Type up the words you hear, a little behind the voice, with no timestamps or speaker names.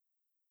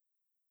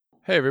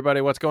Hey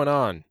everybody, what's going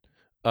on?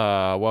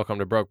 Welcome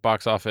to Broke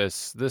Box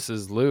Office. This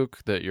is Luke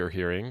that you're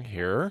hearing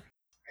here.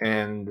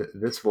 And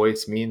this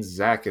voice means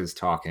Zach is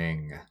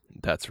talking.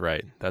 That's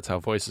right. That's how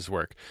voices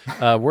work.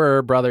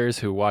 We're brothers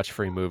who watch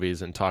free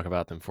movies and talk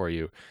about them for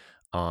you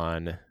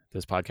on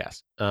this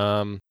podcast.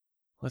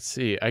 Let's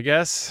see. I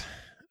guess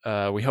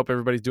we hope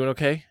everybody's doing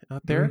okay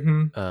out there.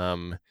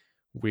 Mm-hmm.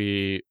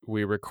 We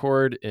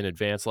record in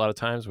advance a lot of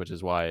times, which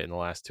is why in the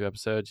last two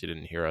episodes you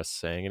didn't hear us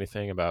saying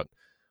anything about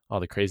all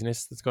the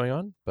craziness that's going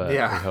on. But we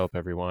Yeah. hope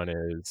everyone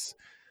is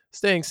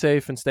staying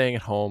safe and staying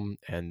at home.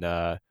 And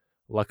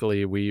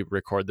luckily, we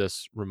record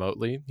this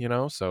remotely,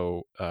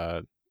 so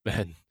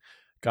and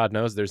God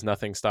knows there's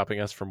nothing stopping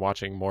us from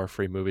watching more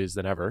free movies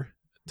than ever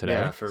Yeah,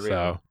 today. for So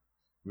real.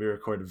 We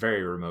record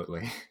very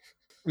remotely.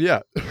 yeah.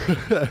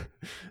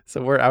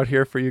 So we're out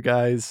here for you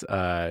guys,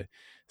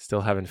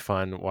 still having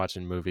fun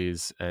watching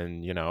movies.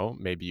 And,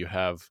 maybe you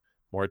have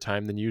more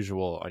time than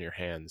usual on your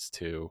hands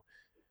to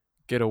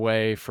get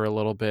away for a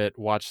little bit,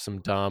 watch some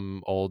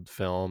dumb old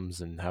films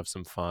and have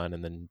some fun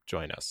and then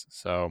join us.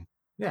 So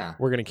Yeah.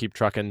 we're going to keep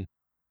trucking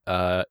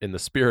in the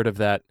spirit of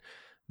that.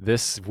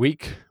 This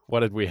week, what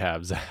did we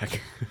have,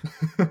 Zach?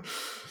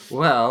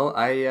 Well,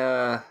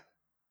 I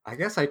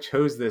guess I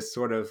chose this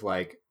sort of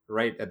like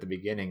right at the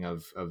beginning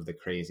of the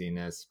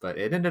craziness, but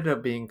it ended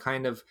up being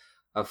kind of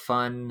a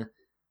fun,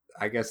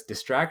 I guess,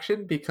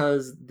 distraction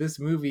because this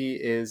movie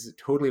is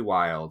totally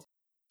wild.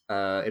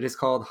 It is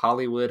called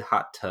Hollywood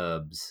Hot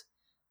Tubs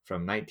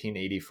from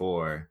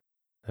 1984.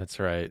 That's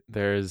right.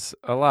 There's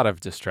a lot of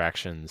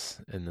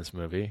distractions in this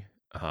movie.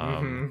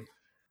 Mm-hmm.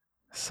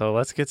 So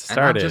let's get And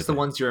not just the started.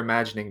 ones you're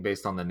imagining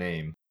based on the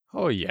name.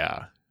 Oh,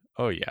 yeah.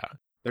 Oh, yeah.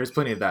 There's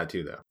plenty of that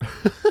too, though.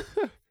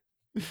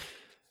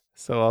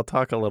 So I'll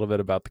talk a little bit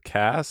about the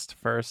cast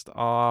first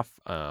off.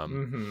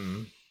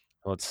 Mm-hmm.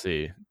 Let's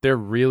see.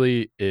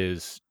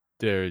 There's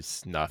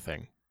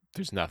nothing.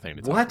 There's nothing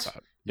to talk What?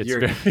 about. It's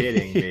You're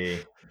kidding very me.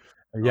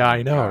 Oh Yeah, my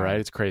I know, right? god.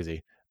 It's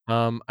crazy.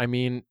 I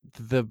mean,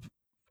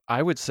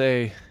 I would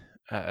say,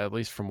 at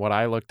least from what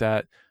I looked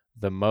at,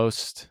 the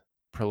most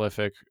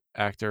prolific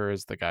actor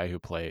is the guy who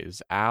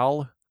plays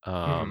Al. Hmm.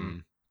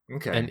 And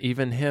Okay.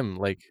 even him,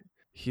 like,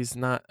 he's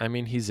not. I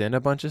mean, he's in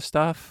a bunch of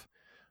stuff,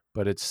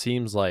 but it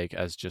seems like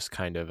as just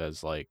kind of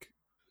as like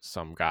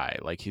some guy.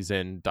 Like he's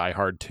in Die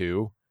Hard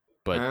 2,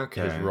 but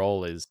his Okay.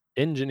 role is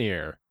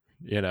engineer.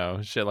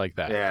 Shit like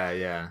that. Yeah,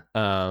 yeah.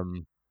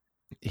 Um,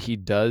 he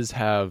does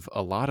have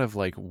a lot of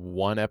like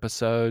one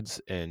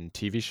episodes in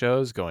TV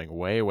shows going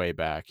way, way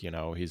back.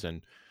 He's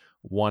in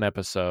one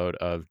episode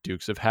of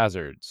Dukes of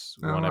Hazards,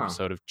 Oh one wow.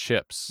 episode of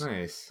Chips,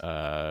 Nice.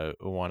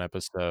 one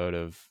episode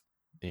of,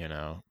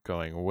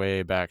 going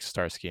way back,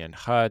 Starsky and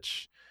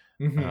Hutch,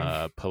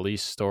 Mm-hmm.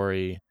 Police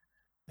Story.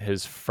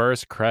 His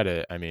first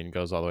credit, I mean,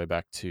 goes all the way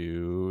back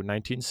to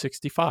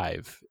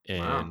 1965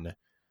 Wow. in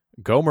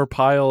Gomer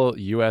Pyle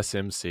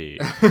USMC.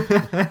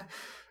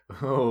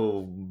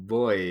 Oh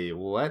boy.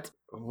 What?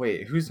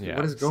 Wait, what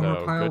Yeah, is Gomer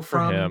so Pyle good for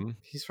from? him.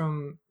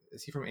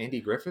 Is he from Andy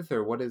Griffith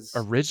or what is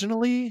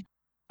Originally,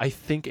 I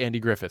think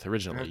Andy Griffith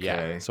originally, yeah.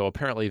 Okay. So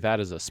apparently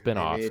that is a Maybe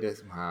spin-off it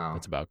is. Wow.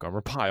 that's about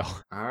Gomer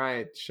Pyle All right,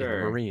 in the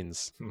sure.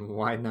 Marines.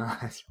 Why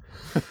not?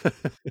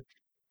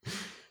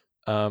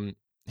 um,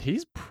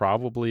 he's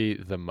probably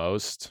the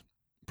most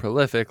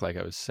prolific, like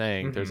I was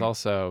saying. There's Hmm.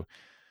 also,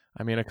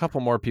 I mean, a couple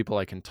more people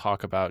I can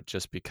talk about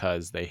just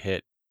because they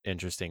hit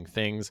interesting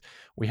things.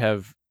 We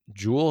have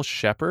Jewel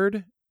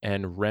Shepard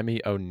and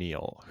Remy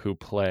O'Neill, who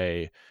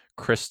play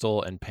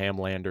Crystal and Pam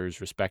Landers,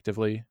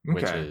 respectively,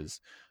 which Okay. is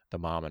the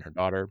mom and her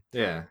daughter.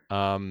 Yeah.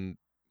 Um,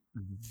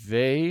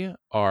 they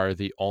are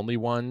the only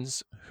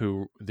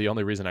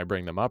reason I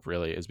bring them up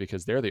really is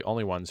because they're the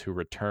only ones who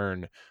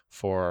return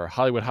for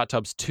Hollywood Hot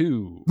Tubs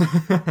 2,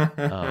 Oh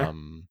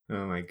um,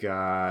 my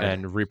god.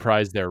 and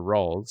reprise their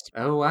roles.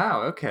 Oh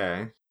wow.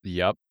 Okay.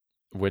 Yep,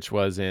 which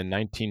was in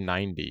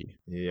 1990.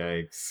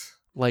 Yikes.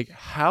 Like,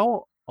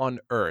 how on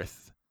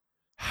earth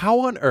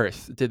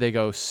did they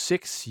go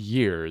 6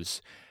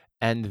 years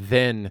and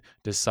then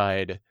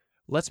decide,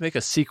 let's make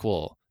a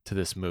sequel to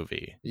this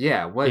movie?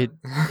 Yeah. What? It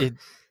it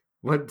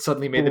What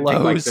suddenly made them think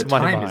like the blows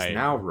my time is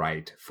now mind.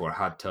 right for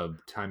hot tub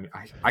time?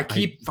 I I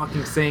keep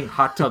fucking saying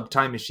hot tub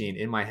time machine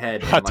in my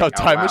head and Hot like Tub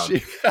out Time loud.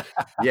 Machine.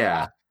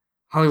 Yeah.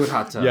 Hollywood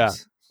hot Yeah,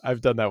 tubs.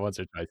 I've done that once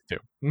or twice too.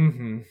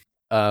 Mm-hmm.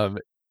 Um,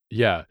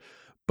 yeah,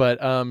 but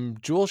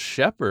Jewel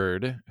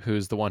Shepard,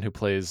 who's the one who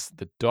plays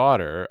the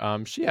daughter,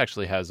 she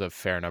actually has a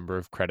fair number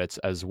of credits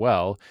as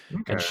well,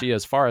 and Okay. she,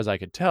 as far as I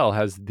could tell,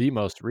 has the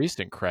most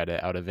recent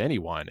credit out of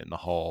anyone in the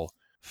whole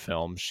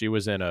film. She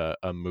was in a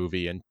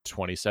movie in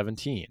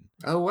 2017.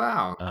 Oh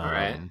wow. All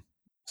right. Um,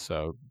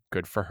 so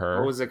good for What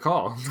her. was it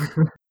called?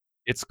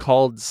 It's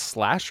called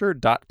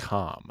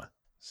Slasher.com.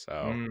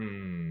 So,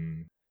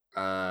 Hmm.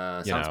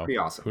 Sounds pretty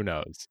awesome. who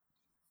knows?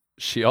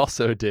 She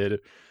also did,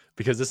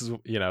 because this is,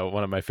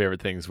 one of my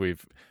favorite things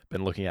we've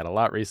been looking at a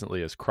lot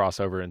recently is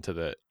crossover into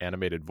the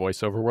animated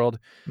voiceover world.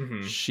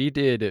 Mm-hmm. She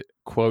did,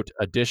 quote,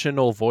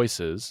 additional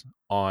voices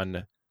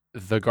on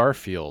The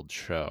Garfield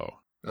Show.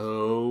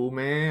 Oh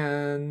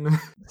man.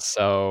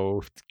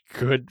 So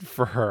good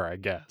for her, I I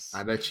guess.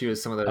 bet she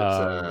was some of those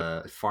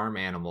Um, farm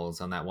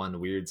animals on that one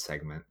weird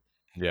segment.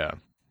 yeah,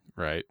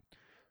 right.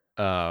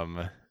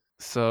 Um,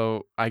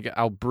 so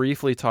I'll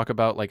briefly talk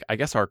about like I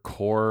guess our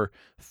core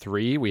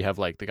three. We have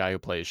like the guy who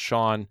plays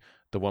Sean,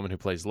 the woman who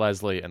plays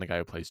Leslie, and the guy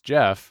who plays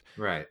Jeff.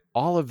 Right.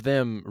 All of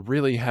them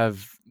really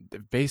have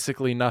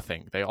basically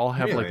nothing. They all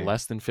have like Really?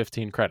 less than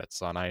 15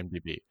 credits on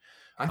IMDb.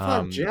 I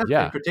thought Jeff in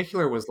Yeah,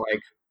 particular was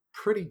like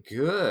pretty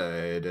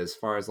good as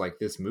far as like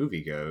this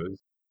movie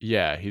goes.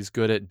 yeah, he's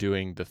good at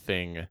doing the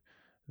thing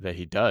that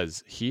he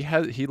does. He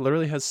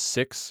literally has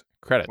 6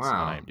 credits on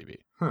Wow. IMDb.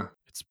 Huh.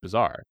 It's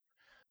bizarre.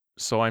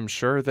 So I'm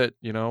sure that,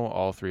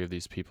 all three of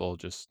these people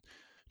just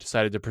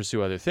decided to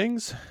pursue other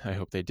things. I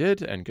hope they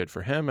did, and good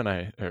for him,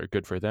 or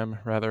good for them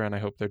rather, and I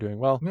hope they're doing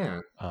well.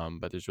 Yeah.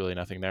 But there's really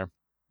nothing there.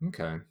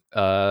 Okay.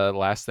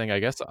 Last thing, I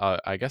guess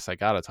I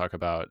gotta talk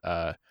about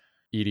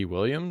Edie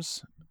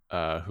Williams,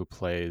 who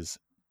plays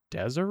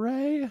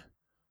Desiree,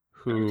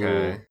 who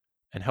Okay.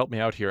 and help me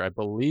out here. I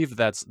believe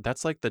that's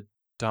like the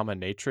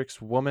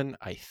dominatrix woman,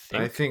 I I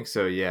think. think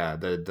so, yeah.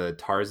 The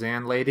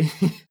Tarzan lady.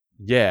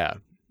 Yeah,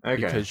 Okay.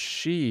 because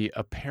she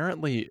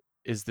apparently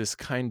is this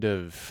kind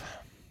of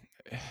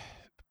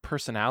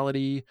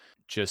personality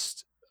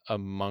just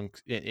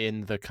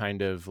in the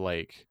kind of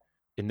like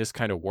in this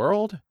kind of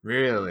world.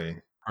 Really?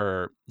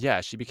 Or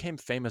yeah, she became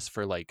famous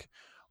for like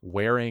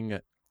wearing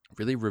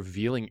really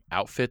revealing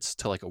outfits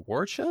to like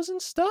award shows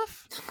and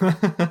stuff.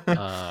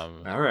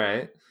 Um All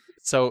right.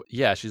 so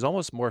yeah, she's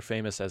almost more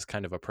famous as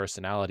kind of a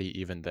personality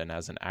even than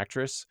as an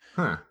actress.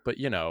 Huh. But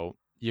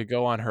you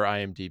go on her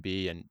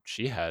IMDb and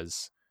she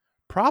has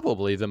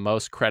probably the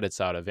most credits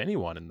out of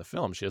anyone in the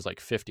film. She has like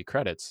 50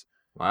 credits.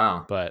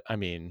 Wow. But I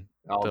mean,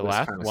 All the this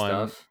last kind of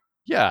one, stuff.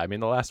 yeah, I mean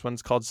the last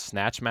one's called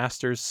Snatch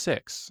Masters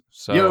 6.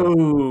 So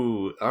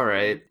Yo! All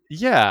right.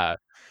 yeah,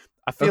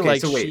 I feel Okay,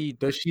 like so wait,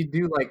 does she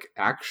do like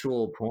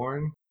actual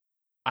porn?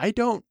 I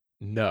don't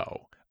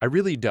know. I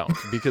really don't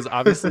because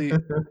obviously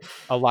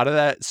a lot of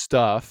that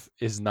stuff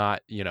is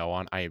not,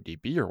 on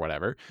IMDb or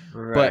whatever.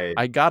 But Right.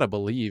 I gotta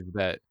believe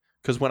that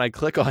because when I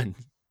click on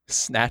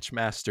Snatch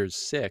Masters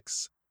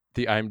 6,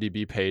 the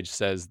IMDb page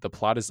says the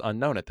plot is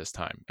unknown at this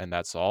time, and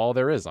that's all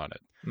there is on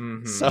it.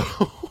 So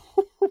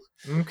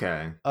Mhm.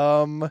 Okay.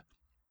 um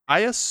I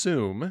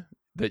assume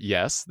that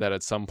yes, that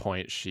at some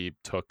point she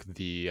took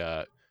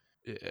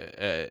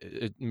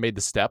made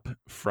the step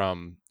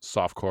from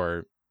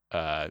softcore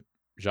uh,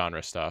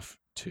 genre stuff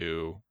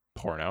to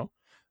porno.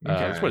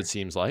 That's what Okay. it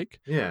seems like.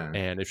 Yeah.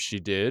 And if she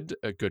did,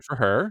 good for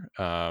her.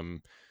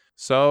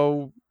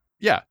 So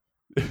yeah,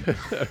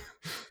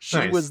 she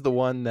Nice. was the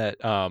one that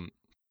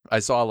I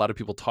saw a lot of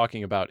people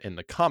talking about in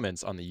the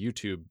comments on the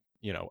YouTube,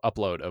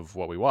 upload of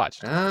what we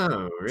watched.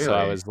 Oh, So I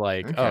really? was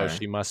like, oh, Okay.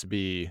 she must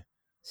be.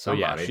 So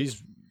yeah, Somebody.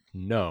 she's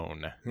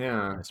known,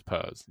 Yeah. I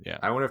suppose. Yeah,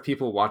 I wonder if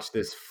people watch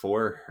this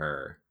for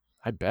her.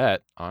 I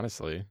bet,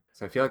 honestly.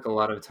 So I feel like a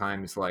lot of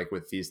times, like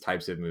with these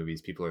types of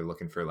movies, people are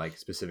looking for like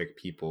specific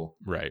people.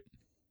 Right.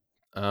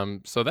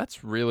 So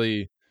that's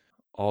really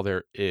all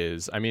there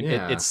is. I mean, it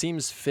Yeah.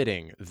 seems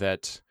fitting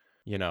that,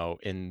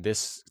 in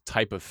this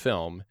type of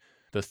film,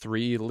 the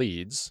three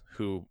leads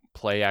who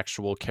play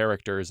actual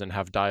characters and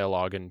have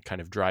dialogue and kind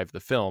of drive the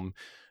film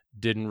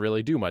didn't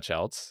really do much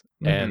else.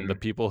 And the Hmm.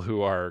 people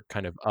who are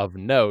kind of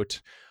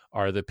note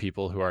are the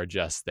people who are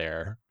just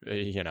there,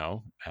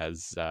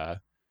 as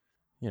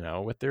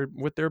with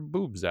their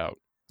boobs out,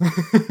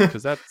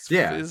 because that's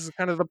Yeah. is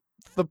kind of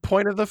the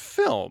point of the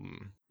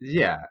film.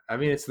 Yeah. I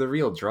mean, it's the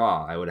real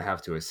draw, I would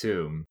have to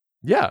assume.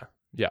 Yeah,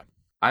 yeah,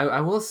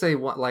 I will say,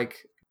 what,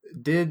 like,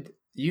 did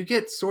you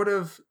get sort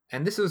of,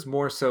 and this was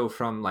more so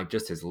from like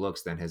just his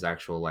looks than his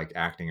actual like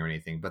acting or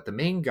anything, but the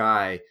main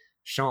guy,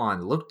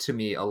 Sean, looked to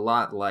me a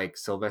lot like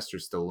Sylvester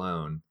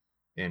Stallone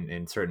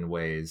in certain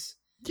ways.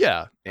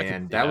 yeah. I could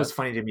And see that that. was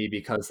funny to me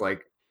because,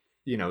 like,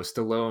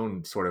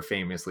 Stallone sort of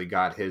famously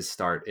got his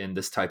start in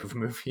this type of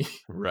movie.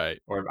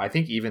 Right. Or I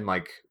think even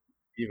like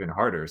even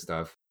harder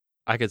stuff.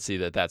 I could see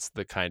that that's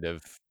the kind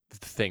of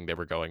thing they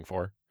were going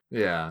for.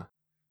 Yeah.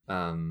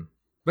 Um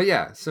but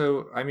yeah,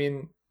 so I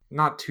mean,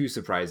 not too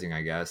surprising,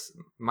 I guess.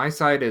 My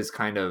side is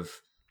kind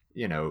of,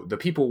 the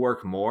people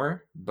work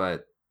more,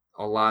 but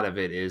a lot of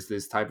it is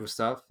this type of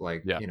stuff,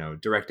 like, Yeah,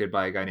 directed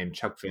by a guy named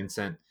Chuck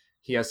Vincent.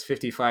 He has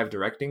 55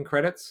 directing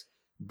credits,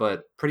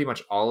 but pretty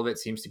much all of it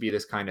seems to be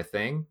this kind of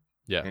thing.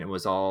 yeah. And it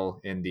was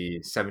all in the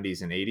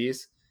 70s and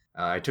 80s.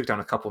 I took down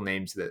a couple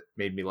names that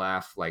made me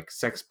laugh, like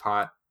Sex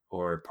Pot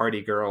or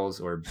Party Girls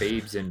or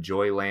Babes in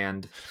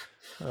Joyland.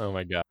 Oh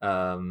my god.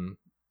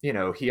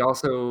 He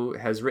also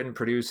has written,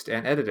 produced,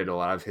 and edited a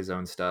lot of his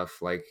own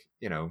stuff. Like,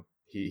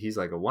 he's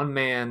like a one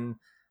man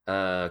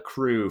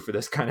crew for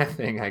this kind of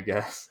thing, I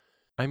guess.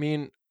 I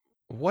mean,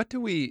 what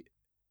do we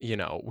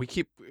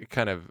keep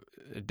kind of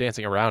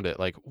dancing around it.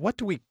 Like, what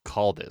do we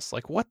call this?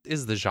 Like, what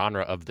is the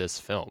genre of this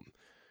film?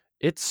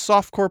 It's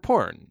softcore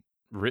porn,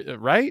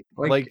 right?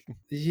 Like, Like,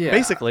 yeah,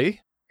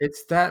 basically,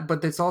 it's that,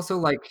 but it's also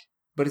like,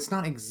 but it's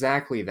not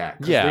exactly that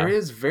because there yeah.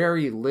 is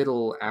very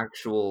little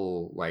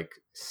actual like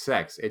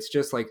sex. It's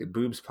just like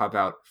boobs pop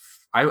out.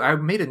 I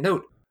made a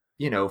note.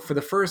 for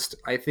the first,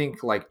 I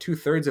think, like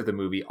 2/3 of the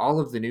movie, all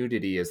of the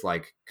nudity is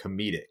like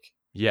comedic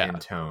Yeah. in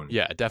tone.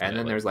 Yeah, And then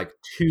definitely. there's like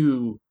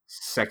two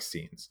sex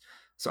scenes.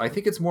 So I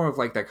think it's more of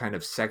like that kind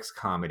of sex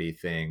comedy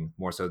thing,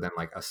 more so than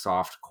like a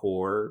soft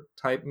core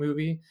type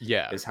movie,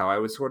 Yeah. is how I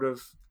would sort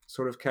of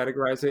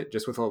categorize it,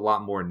 just with a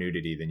lot more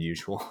nudity than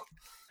usual.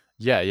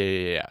 Yeah, yeah,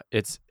 yeah, yeah.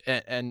 It's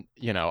and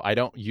I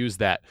don't use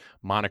that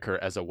moniker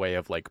as a way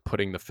of like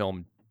putting the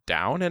film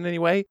down in any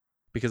way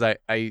because I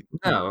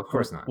No, of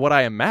course not. what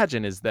I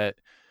imagine is that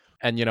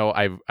and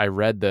I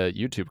read the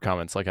YouTube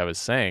comments like I was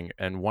saying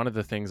and one of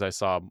the things I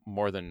saw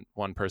more than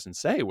one person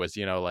say was,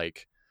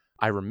 like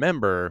I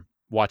remember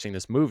watching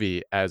this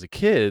movie as a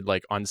kid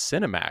like on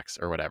Cinemax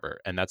or whatever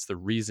and that's the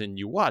reason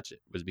you watch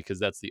it was because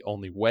that's the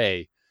only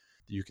way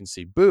you can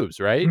see boobs,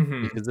 right?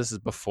 Hmm. Because this is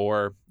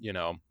before,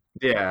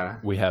 Yeah.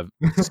 we have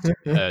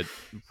uh,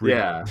 re-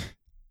 Yeah.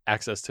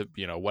 access to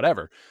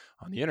whatever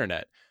on the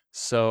internet.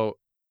 So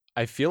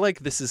I feel like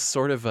this is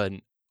sort of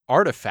an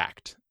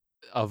artifact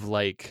of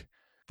like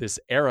this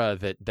era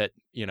that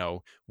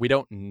we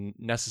don't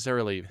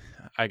necessarily.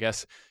 I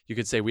guess you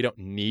could say we don't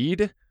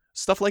need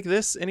stuff like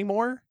this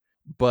anymore.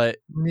 But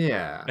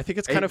Yeah. I think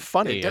it's kind of It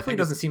funny. I definitely think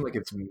it's doesn't seem like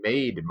it's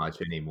made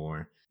much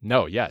anymore.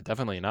 no, yeah,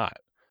 definitely not.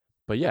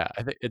 But yeah,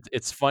 I think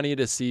it's funny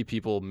to see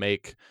people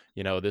make,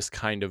 this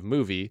kind of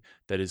movie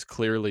that is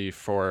clearly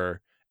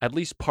for at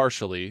least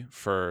partially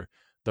for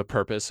the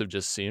purpose of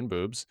just seeing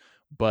boobs,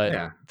 but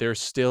Yeah. there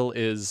still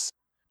is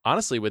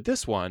honestly with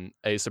this one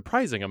a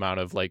surprising amount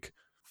of like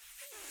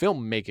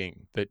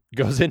filmmaking that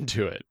goes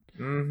into it.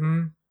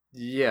 Mm-hmm.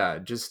 Yeah,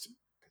 just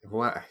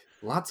what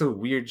lots of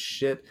weird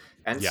shit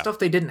and Yeah. stuff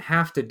they didn't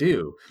have to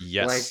do.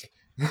 Yes.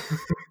 Like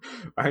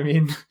I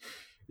mean,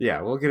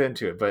 yeah, we'll get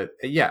into it, but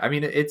yeah, I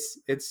mean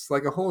it's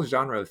like a whole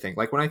genre of thing.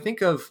 Like when I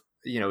think of,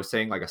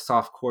 saying like a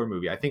soft core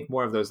movie, I think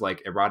more of those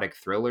like erotic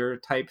thriller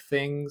type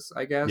things,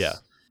 I Yeah. guess.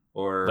 Like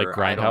Or I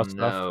grindhouse don't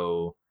stuff.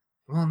 know.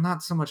 Well,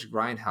 not so much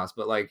grindhouse,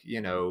 but like,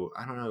 I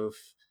don't know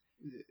if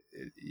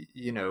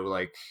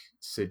like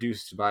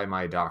seduced by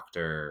my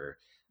doctor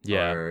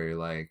Yeah. or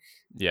like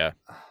Yeah.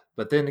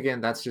 but then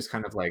again that's just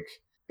kind of like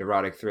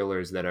erotic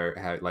thrillers that are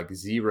have like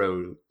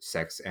zero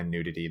sex and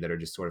nudity that are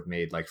just sort of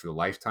made like for the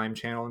Lifetime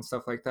channel and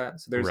stuff like that.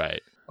 So there's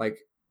Right. like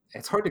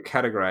it's hard to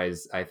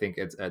categorize, I think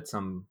it's at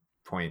some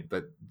point,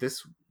 but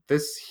this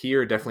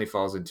here definitely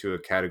falls into a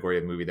category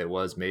of movie that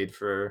was made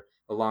for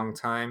a long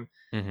time.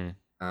 Mhm.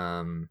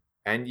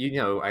 And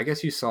I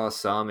guess you saw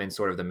some in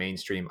sort of the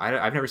mainstream.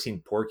 I've never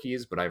seen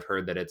Porky's, but I've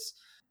heard that it's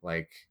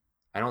like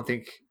I don't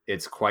think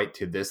it's quite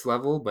to this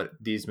level. But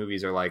these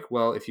movies are like,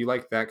 well, if you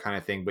like that kind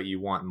of thing, but you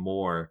want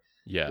more,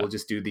 Yeah. we'll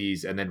just do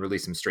these and then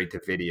release them straight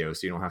to video,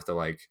 so you don't have to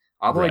like.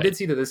 Although I Right. did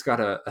see that this got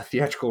a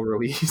theatrical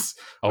release,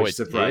 Oh, which it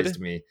did? surprised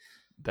me.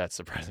 That's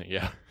surprising.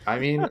 Yeah. I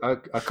mean, a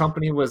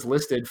company was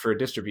listed for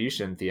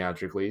distribution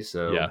theatrically, Yeah.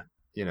 so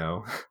you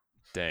know.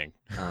 Dang.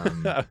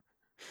 Um,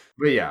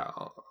 but yeah,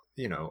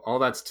 all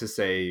that's to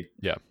say,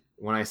 Yeah.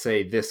 when I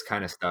say this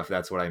kind of stuff,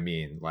 that's what I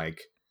mean. Like,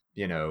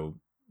 you know,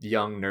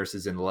 Young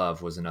Nurses in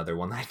Love was another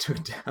one that I took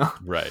down.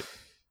 Right.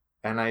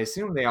 And I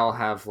assume they all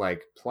have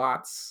like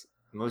plots.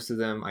 Most of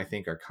them, I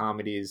think, are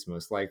comedies,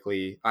 most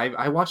likely.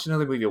 I watched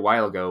another movie a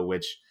while ago,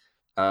 which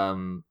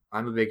I'm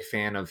a big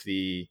fan of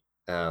the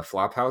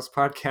Flophouse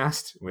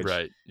podcast, which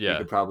Right. you Yeah.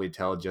 could probably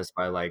tell just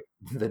by like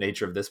the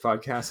nature of this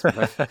podcast.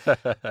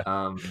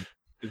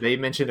 But they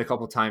mentioned a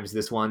couple times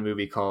this one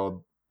movie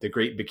called The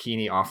Great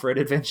Bikini Off-Road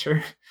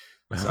Adventure.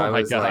 So Oh I my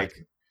was god. like,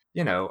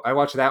 I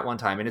watched that one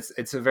time, and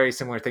it's a very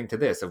similar thing to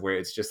this, of where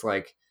it's just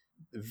like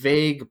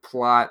vague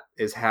plot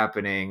is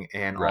happening,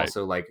 and Right.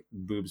 also like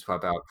boobs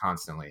pop out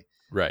constantly,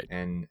 Right.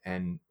 and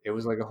it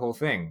was like a whole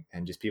thing,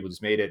 and just people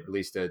just made it,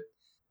 released it,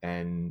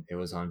 and it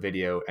was on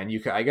video, and you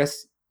could, I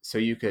guess, so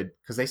you could,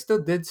 because they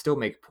still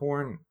make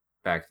porn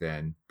back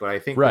then, but I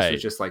think this was Right.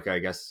 just like, I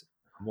guess,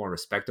 a more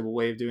respectable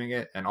way of doing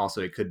it, and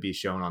also it could be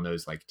shown on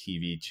those like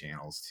TV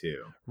channels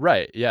too.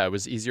 Right. Yeah. It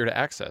was easier to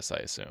access, I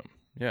assume.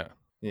 Yeah.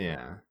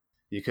 Yeah,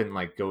 you couldn't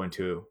like go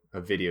into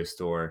a video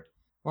store.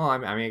 Well, I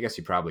mean, I guess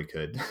you probably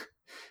could.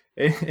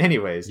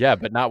 Anyways, Yeah,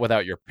 but not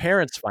without your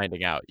parents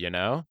finding out, you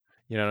know?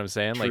 You know what I'm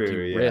saying? Like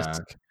true. you Yeah.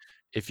 risk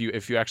if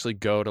you actually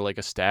go to like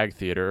a stag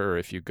theater or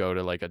if you go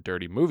to like a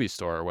dirty movie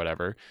store or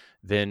whatever,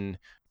 then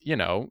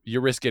you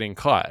risk getting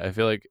caught. I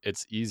feel like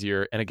it's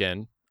easier. And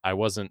again, I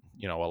wasn't,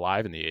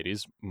 alive in the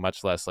 80s,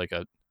 much less like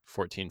a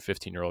 14,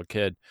 15-year-old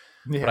kid.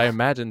 But I Yeah.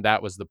 imagine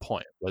that was the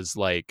point, was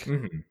like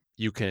Hmm.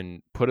 you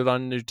can put it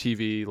on your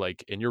TV,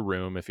 like in your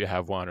room if you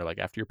have one, or like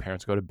after your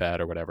parents go to bed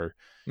or whatever,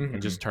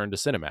 and just Hmm. turn to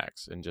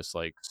Cinemax and just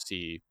like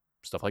see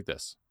stuff like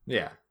this.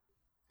 Yeah.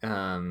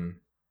 Um.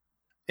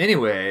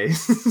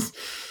 Anyways,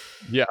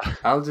 Yeah.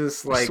 I'll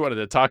just I just like, wanted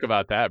to talk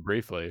about that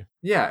briefly.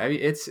 yeah. I mean,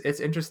 it's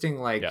interesting.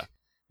 Yeah. Like,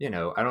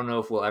 I don't know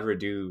if we'll ever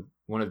do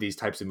one of these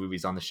types of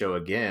movies on the show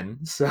again.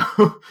 So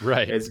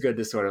Right. it's good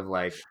to sort of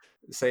like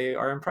say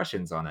our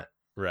impressions on it.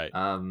 Right.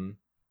 Um,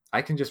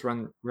 I can just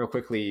run real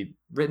quickly.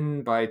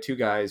 Written by two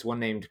guys, one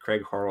named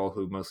Craig Harrell,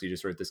 who mostly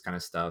just wrote this kind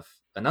of stuff.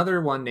 Another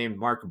one named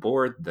Mark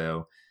Board,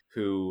 though,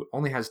 who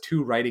only has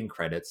 2 writing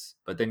credits,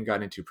 but then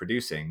got into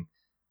producing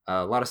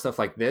a lot of stuff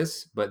like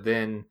this. But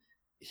then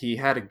he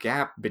had a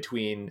gap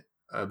between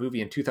a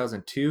movie in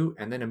 2002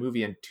 and then a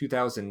movie in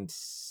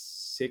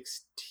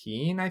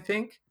 2016, I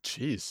think.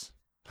 Jeez.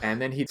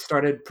 And then he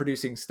started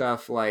producing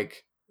stuff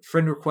like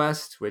Friend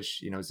Request,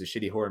 which is a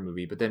shitty horror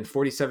movie, but then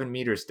 47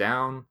 Meters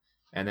Down,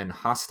 and then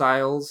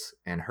Hostiles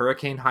and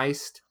Hurricane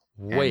Heist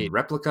and Wait,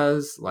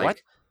 Replicas, what?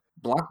 like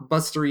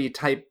blockbustery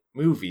type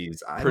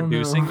movies. I don't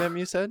Producing know. them,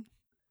 you said?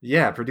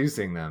 Yeah,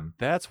 producing them.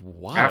 That's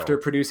wild. After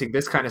producing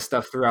this kind of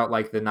stuff throughout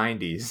like the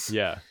 90s.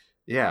 Yeah.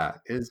 Yeah,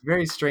 it's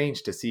very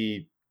strange to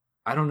see.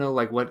 I don't know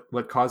like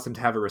what caused him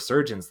to have a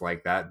resurgence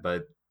like that,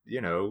 but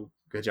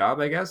good job,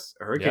 I guess.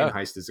 Hurricane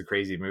Heist is a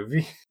crazy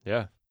movie.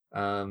 Yeah.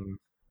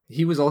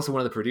 He was also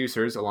one of the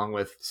producers, along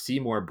with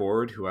Seymour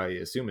Board, who I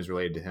assume is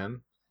related to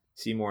him.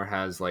 Seymour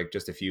has like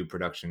just a few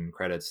production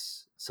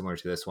credits similar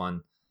to this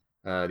one.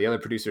 The other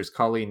producers,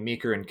 Colleen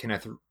Meeker and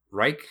Kenneth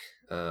Reich,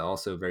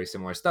 also very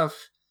similar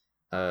stuff.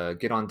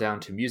 Get on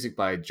down to music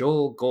by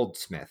Joel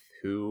Goldsmith,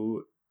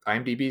 who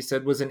IMDb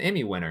said was an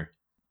Emmy winner.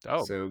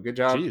 Oh, so good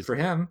job for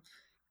him.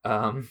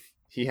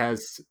 He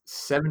has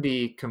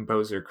 70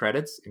 composer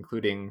credits,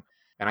 including,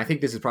 and I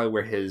think this is probably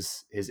where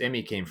his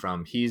Emmy came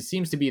from. He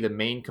seems to be the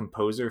main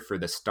composer for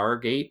the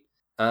Stargate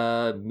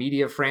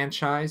media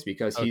franchise,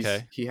 because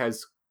he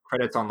has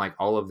credits on like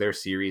all of their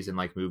series and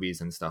like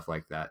movies and stuff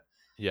like that.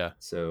 Yeah.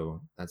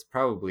 So that's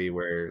probably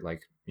where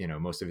like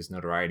most of his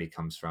notoriety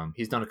comes from.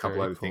 He's done a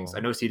couple other things. I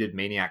noticed he did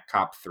Maniac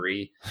Cop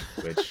 3,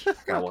 which I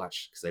gotta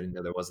watch because I didn't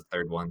know there was a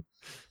third one.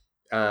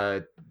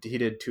 He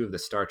did 2 of the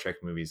Star Trek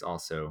movies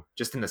also,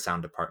 just in the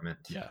sound department.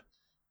 Yeah.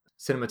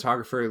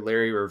 Cinematographer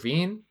Larry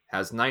Ravine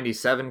has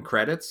 97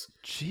 credits.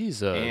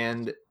 Jesus.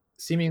 And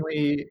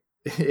seemingly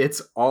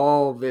it's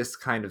all this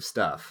kind of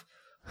stuff,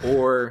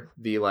 or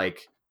the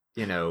like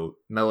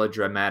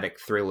melodramatic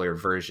thriller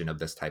version of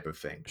this type of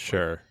thing.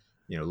 Sure.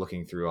 Like,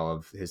 looking through all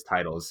of his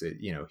titles,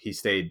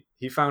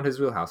 he found his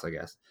wheelhouse, I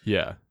guess.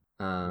 Yeah.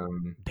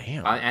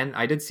 Damn. And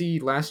I did see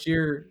last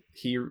year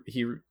he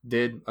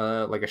did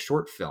like a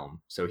short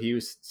film, so he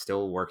was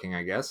still working,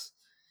 I guess.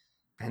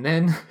 And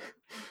then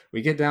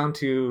we get down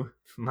to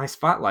my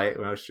spotlight,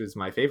 which is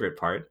my favorite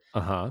part.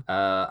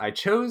 I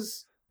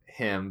chose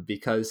him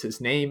because his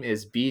name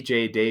is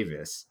BJ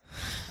Davis,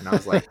 and I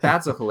was like,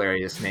 that's a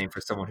hilarious name for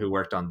someone who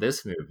worked on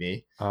this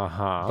movie.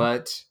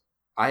 But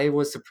I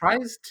was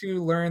surprised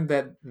to learn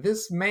that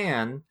this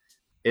man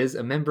is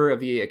a member of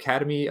the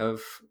Academy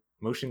of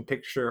Motion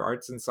Picture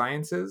Arts and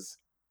Sciences.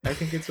 I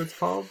think it's what's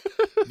called.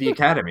 The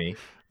Academy.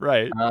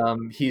 Right.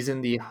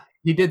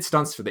 He did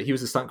stunts for that. He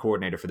was a stunt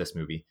coordinator for this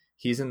movie.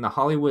 He's in the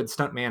Hollywood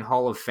Stuntman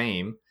Hall of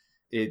Fame.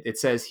 It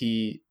says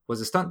he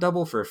was a stunt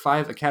double for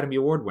 5 Academy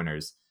Award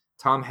winners: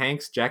 Tom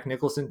Hanks, Jack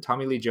Nicholson,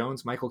 Tommy Lee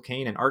Jones, Michael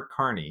Caine, and Art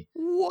Carney.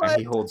 What? And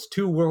he holds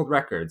 2 world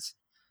records: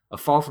 a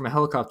fall from a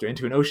helicopter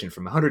into an ocean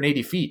from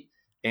 180 feet.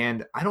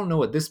 And I don't know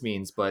what this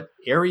means, but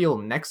aerial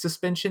neck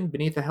suspension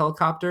beneath a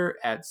helicopter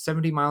at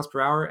 70 miles per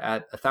hour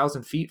at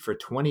 1,000 feet for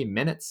 20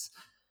 minutes.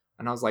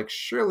 And I was like,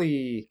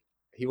 surely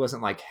he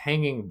wasn't like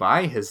hanging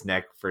by his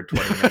neck for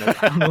 20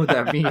 minutes. I don't know what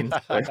that means.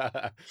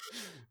 But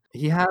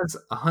he has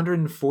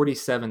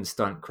 147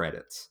 stunt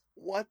credits.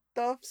 What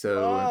the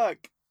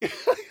fuck?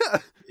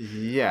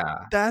 Yeah.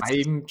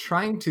 I'm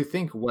trying to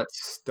think what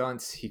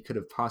stunts he could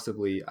have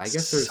possibly. I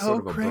guess there's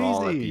sort of a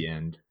brawl at the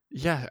end.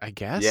 Yeah, I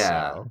guess.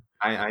 Yeah. So.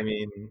 I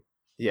mean,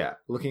 yeah,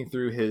 looking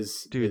through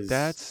his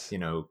that's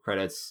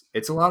credits,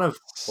 it's a lot of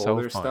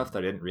older stuff that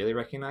I didn't really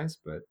recognize,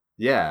 but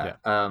yeah.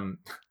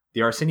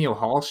 The Arsenio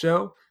Hall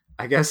Show,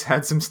 I guess,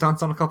 had some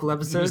stunts on a couple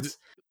episodes.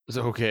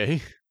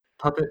 Okay.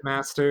 Puppet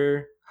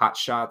Master, Hot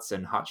Shots,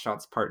 and Hot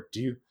Shots Part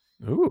 2.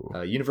 Ooh.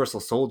 Universal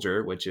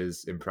Soldier, which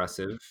is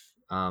impressive.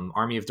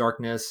 Army of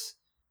Darkness,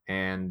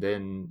 and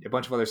then a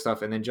bunch of other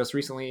stuff. And then just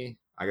recently,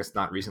 I guess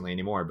not recently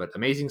anymore, but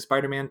Amazing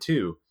Spider-Man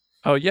 2.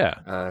 Oh,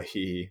 yeah.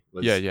 He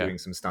was doing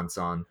some stunts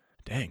on.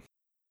 Dang.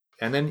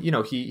 And then,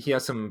 he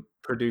has some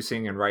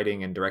producing and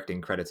writing and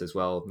directing credits as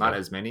well. Not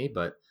as many,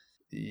 but,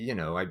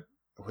 I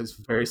was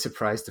very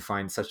surprised to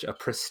find such a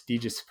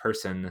prestigious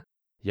person.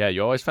 Yeah,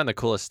 you always find the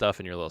coolest stuff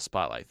in your little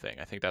spotlight thing.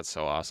 I think that's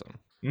so awesome.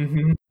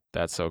 Mm-hmm.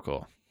 That's so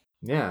cool.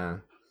 Yeah.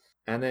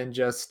 And then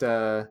just,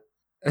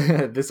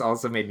 this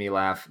also made me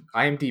laugh.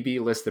 IMDb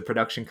lists the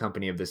production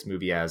company of this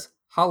movie as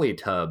Holly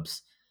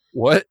Tubs.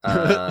 What?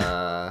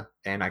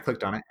 And I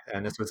clicked on it,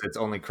 and this was its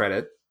only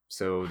credit,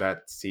 so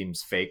that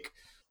seems fake.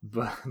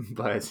 But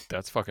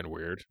that's fucking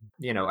weird.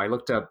 I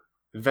looked up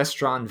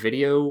Vestron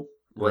Video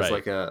was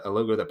like a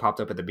logo that popped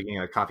up at the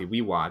beginning of the copy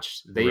we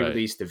watched. They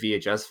released the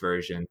VHS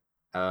version,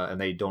 and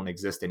they don't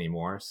exist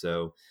anymore.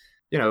 So,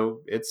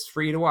 it's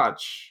free to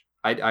watch.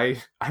 I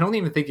don't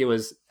even think it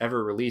was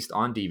ever released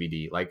on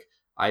DVD. Like,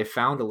 I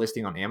found a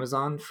listing on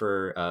Amazon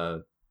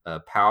for a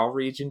PAL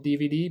region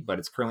DVD, but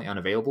it's currently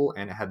unavailable,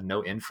 and it had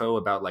no info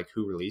about like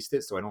who released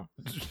it. So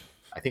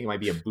I think it might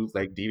be a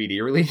bootleg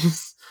DVD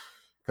release,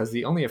 because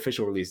the only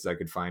official releases I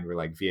could find were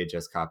like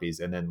VHS copies,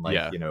 and then like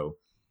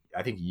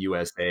I think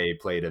USA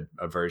played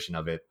a version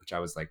of it, which I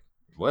was like,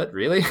 what,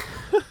 really?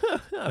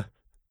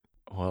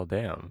 Well,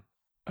 damn.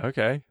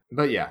 Okay.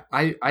 But yeah,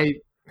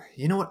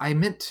 you know what? I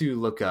meant to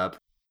look up.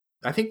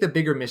 I think the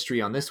bigger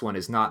mystery on this one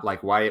is not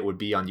like why it would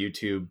be on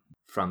YouTube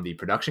from the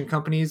production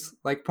company's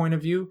like point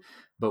of view,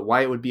 but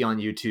why it would be on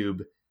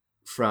YouTube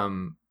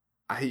from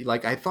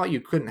I thought you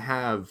couldn't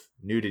have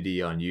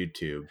nudity on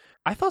YouTube.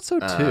 I thought so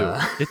too.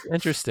 Uh It's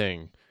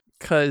interesting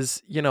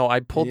because, you know,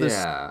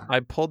 yeah. I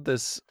pulled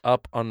this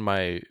up on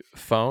my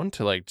phone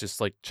to like just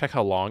like check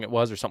how long it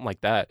was or something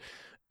like that.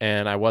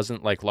 And I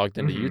wasn't like logged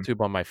into Hmm. YouTube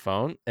on my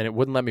phone and it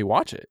wouldn't let me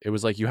watch it. It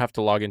was like you have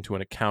to log into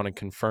an account and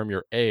confirm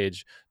your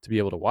age to be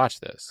able to watch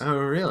this. Oh,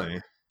 really?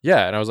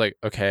 Yeah, and I was like,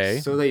 okay,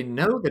 So they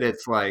know that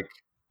it's like,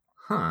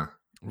 huh,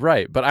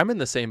 right. But I'm in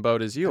the same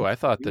boat as you. I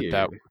that's thought weird.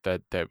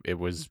 that it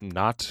was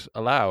not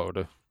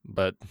allowed,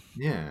 but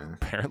Yeah.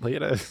 apparently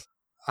it is.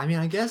 I mean,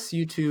 I guess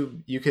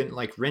YouTube, you can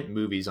like rent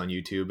movies on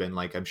YouTube, and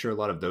like I'm sure a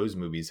lot of those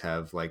movies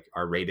have like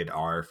are rated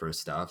R for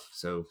stuff.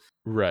 So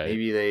Right.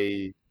 maybe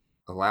they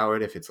allow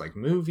it if it's like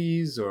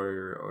movies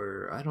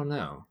or I don't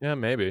know. Yeah,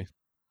 maybe.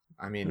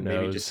 I Who mean,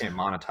 maybe you just knows? can't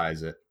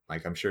monetize it.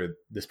 Like I'm sure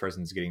this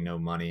person's getting no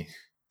money.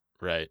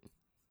 Right.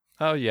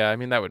 Oh yeah, I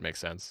mean that would make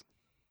sense.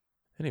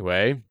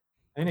 Anyway, should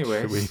we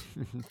Anyways,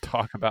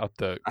 talk about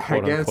the I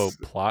quote guess unquote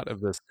plot of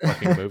this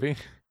fucking movie?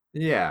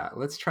 yeah,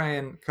 let's try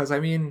and because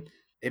I mean,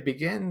 it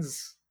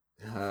begins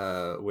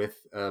with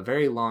a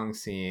very long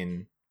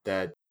scene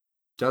that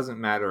doesn't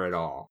matter at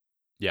all.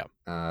 Yeah.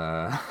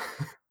 Uh,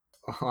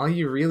 all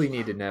you really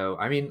need to know.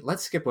 I mean,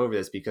 let's skip over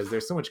this because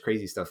there's so much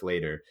crazy stuff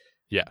later.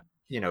 Yeah.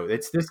 You know,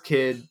 it's this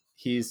kid.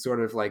 He's sort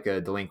of like a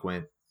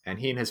delinquent, and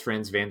he and his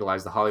friends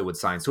vandalize the Hollywood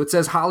sign. So it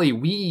says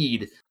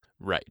Hollyweed.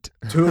 Right.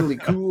 Totally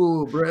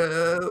cool,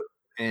 bro.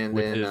 And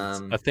Which then,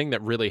 is a thing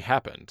that really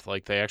happened.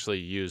 Like they actually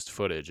used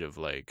footage of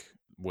like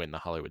when the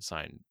Hollywood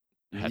sign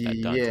had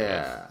that done to it.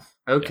 yeah,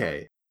 Yeah.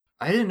 okay.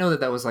 I didn't know that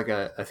that was like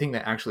a thing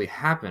that actually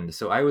happened.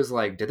 So I was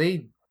like, did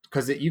they?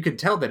 Because you could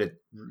tell that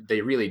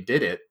they really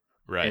did it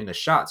in Right. the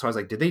shot. So I was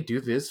like, did they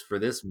do this for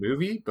this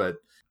movie? But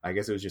I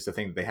guess it was just a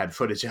thing that they had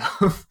footage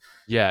of.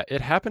 Yeah, it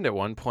happened at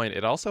one point.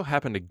 It also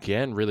happened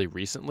again really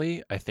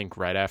recently. I think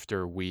right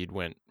after weed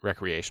went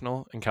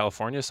recreational in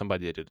California,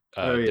 somebody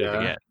Oh did it yeah,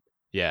 again.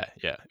 Yeah,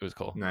 yeah, it was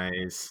cool.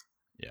 nice.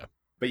 Yeah.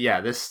 But yeah,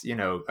 this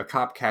a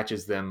cop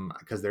catches them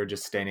because they're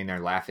just standing there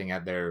laughing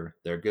at their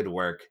good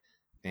work,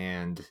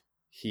 and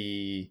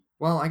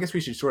well, I guess we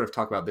should sort of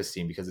talk about this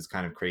scene because it's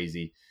kind of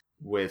crazy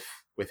with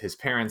his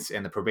parents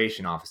and the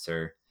probation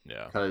officer.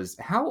 Yeah. Because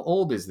how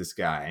old is this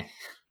guy?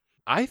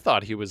 I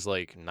thought he was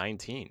like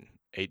 19,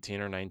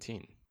 18 or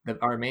 19.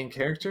 Our main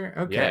character?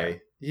 Yeah.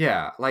 Okay.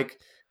 Yeah, like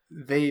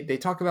they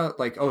talk about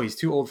like, oh, he's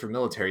too old for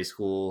military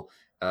school,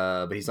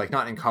 but he's like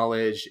not in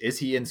college. Is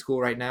he in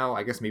school right now?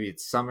 I guess maybe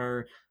it's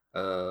summer.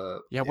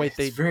 Yeah, wait,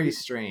 It's very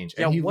strange.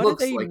 yeah, And he what do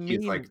looks they like he's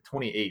mean? like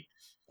 28.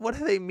 What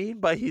do they mean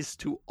by he's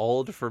too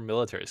old for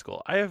military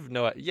school? I have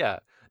no yeah,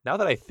 now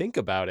that I think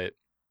about it,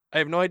 I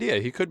have no idea.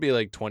 He could be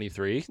like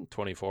 23,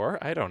 24.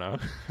 I don't know.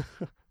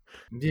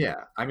 Yeah.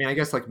 I mean, I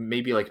guess like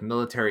maybe like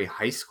military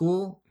high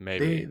school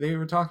Maybe. they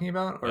were talking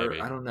about, or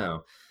Maybe. I don't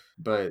know.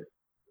 But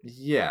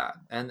yeah,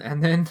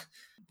 and then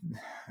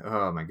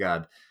oh my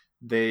god.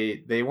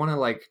 They want to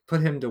like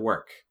put him to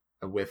work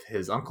with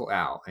his uncle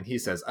Al, and he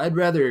says, I'd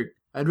rather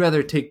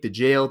take the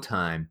jail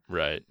time."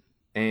 Right.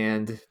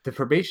 And the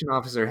probation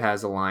officer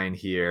has a line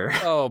here.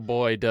 Oh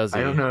boy, does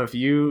I don't he. know if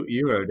you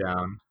wrote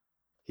down.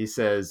 He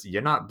says,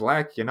 "You're not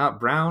black, you're not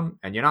brown,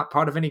 and you're not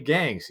part of any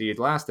gang, so you'd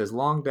last as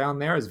long down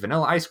there as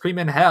vanilla ice cream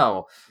in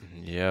hell."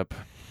 Yep.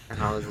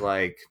 And I was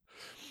like,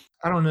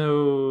 I don't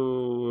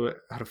know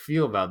how to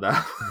feel about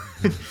that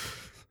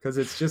because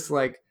it's just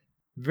like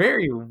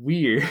very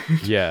weird.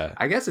 Yeah.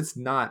 I guess it's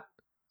not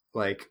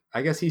like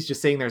I guess he's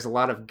just saying there's a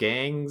lot of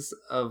gangs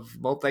of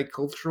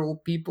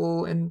multicultural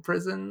people in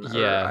prison, or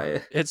Yeah.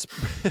 It's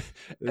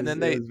and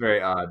then it was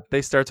very odd.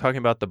 they start talking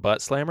about the butt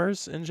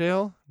slammers in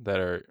jail that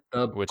are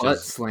which Butt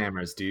is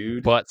slammers,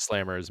 dude. butt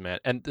slammers, man.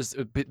 And this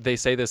they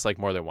say this like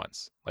more than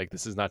once. Like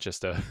this is not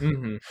just a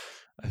Hmm.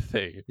 a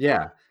thing.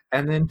 Yeah,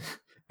 and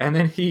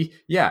then he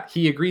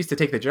agrees to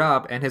take the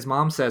job, and his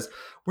mom says,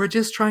 "We're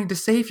just trying to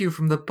save you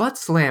from the butt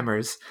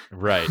slammers." I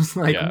Right. was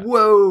like, Yeah.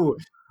 "Whoa,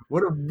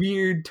 what a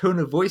weird tone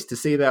of voice to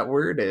say that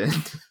word in."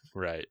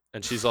 Right.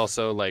 And she's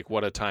also like,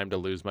 what a time to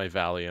lose my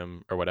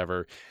Valium or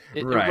whatever.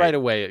 Right Right.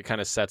 away it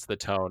kind of sets the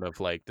tone of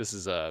like this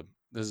is a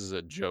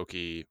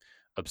jokey,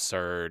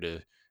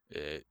 absurd,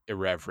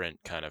 irreverent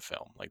kind of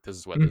film. Like this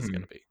is what this is Hmm.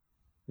 going to be.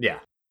 Yeah.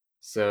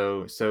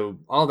 So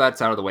all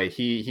that's out of the way.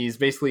 He's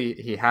basically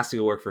he has to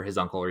go work for his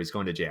uncle or he's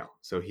going to jail.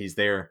 So he's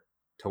there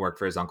to work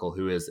for his uncle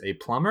who is a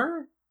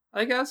plumber,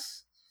 I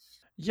guess.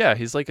 Yeah,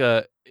 he's like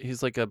a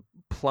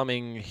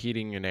plumbing,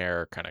 heating and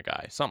air kind of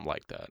guy, something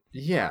like that.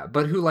 Yeah,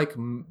 but who like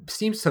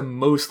seems to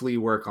mostly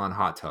work on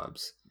hot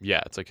tubs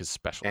Yeah, it's like his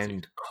specialty.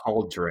 and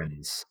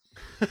cauldrons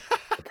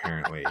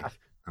apparently.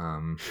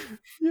 Um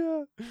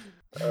Yeah.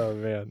 Oh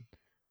man.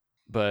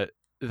 But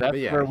that's but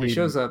yeah, where he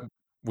shows up.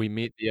 we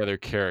meet the other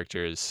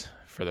characters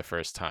for the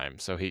first time.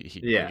 So he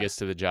Yeah. gets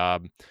to the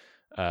job.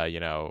 You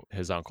know,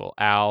 his uncle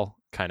Al.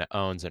 kind of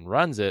owns and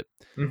runs it.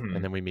 And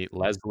Hmm. then we meet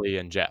Leslie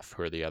and Jeff,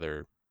 who are the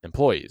other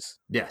employees.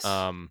 Yes.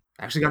 Um,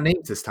 I actually got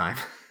names this time.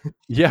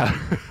 yeah,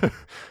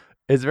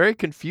 it's very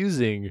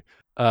confusing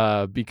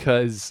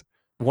because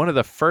one of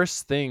the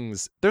first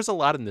things, there's a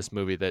lot in this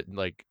movie that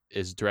like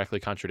is directly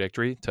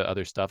contradictory to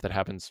other stuff that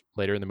happens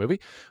later in the movie,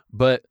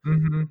 but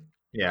Hmm.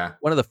 Yeah.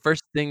 one of the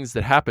first things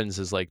that happens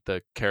is like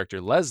the character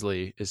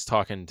Leslie is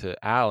talking to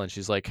Al and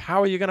she's like,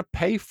 how are you going to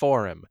pay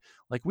for him?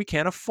 Like, we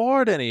can't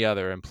afford any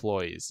other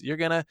employees. You're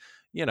going to,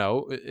 you're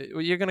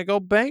going to go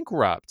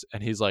bankrupt.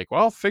 And he's like,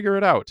 well, figure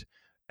it out.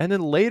 And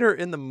then later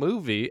in the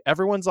movie,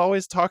 everyone's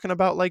always talking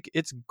about like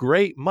it's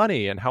great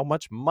money and how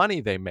much money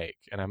they make.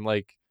 And I'm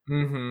like,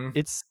 Hmm.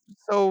 it's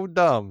so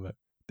dumb.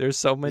 There's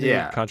so many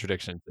Yeah.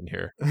 contradictions in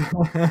here.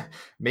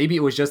 Maybe it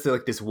was just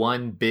like this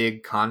one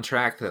big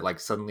contract that like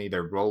suddenly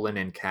they're rolling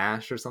in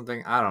cash or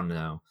something. I don't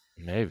know.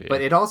 But Maybe.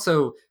 it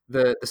also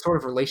the sort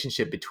of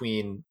relationship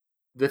between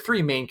the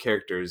three main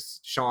characters,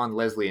 Sean,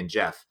 Leslie, and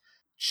Jeff,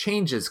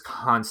 changes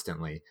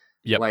constantly.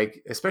 Yep.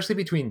 Like especially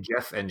between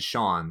Jeff and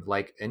Sean.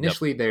 Like Yep.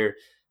 initially they're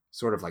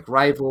sort of like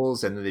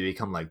rivals, and then they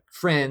become like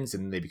friends,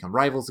 and then they become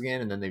rivals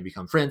again, and then they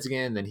become friends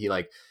again. And then he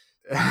like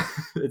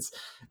it's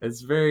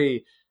it's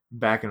very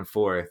back and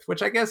forth,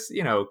 which I guess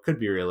could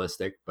be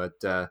realistic, but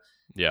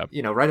Yeah.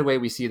 right away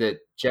we see that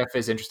Jeff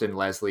is interested in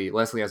Leslie.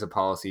 Leslie has a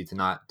policy to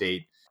not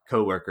date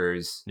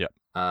coworkers. Yep.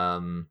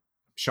 Um,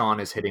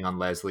 Sean is hitting on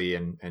Leslie,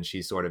 and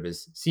she sort of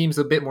seems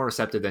a bit more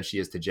receptive than she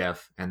is to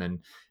Jeff. And then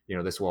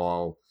this will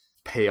all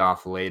pay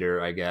off later,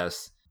 I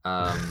guess.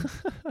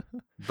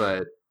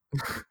 But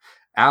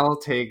Al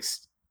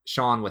takes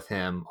Sean with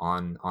him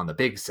on the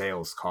big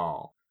sales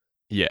call.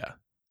 Yeah.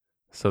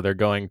 So they're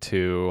going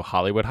to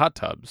Hollywood Hot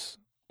Tubs,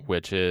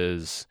 which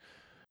is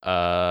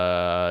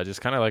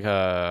just kind of like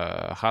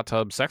a hot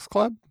tub sex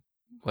club,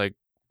 like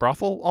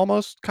brothel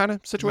almost kind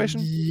of situation.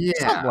 Something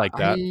Yeah, like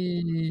that.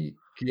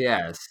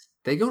 yes.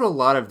 They go to a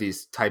lot of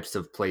these types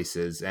of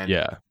places, and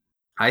Yeah.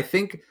 I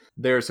think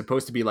they're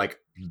supposed to be like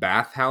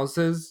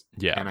bathhouses,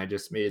 Yeah. and I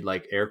just made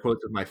like air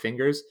quotes with my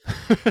fingers.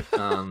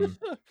 Um,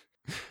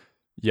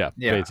 Yeah,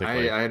 yeah, I,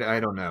 basically. I I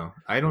don't know.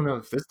 I don't know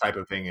if this type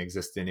of thing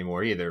exists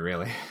anymore either,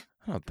 really.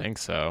 I don't think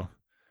so.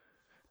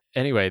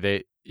 Anyway,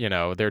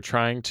 they're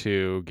trying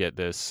to get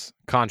this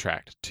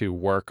contract to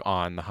work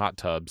on the hot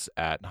tubs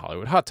at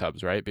Hollywood Hot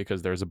Tubs, right?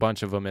 Because there's a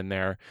bunch of them in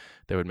there.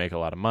 They would make a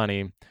lot of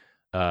money.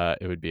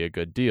 It would be a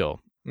good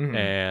deal. Mhm.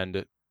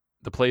 And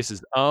the place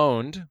is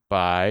owned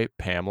by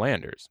Pam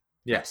Landers,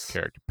 Yes.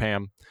 character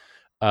Pam,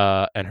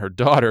 and her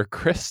daughter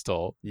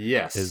Crystal is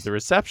Yes. the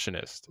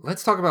receptionist.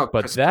 Let's talk about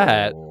But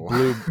that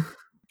Crystal.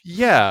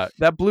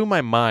 blew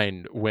my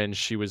mind when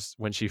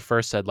she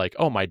first said like,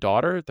 "Oh, my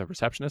daughter, the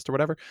receptionist or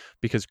whatever,"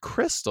 because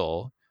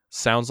Crystal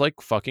sounds like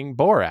fucking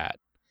Borat.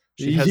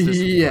 She has this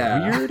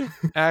Yeah. weird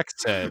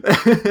accent.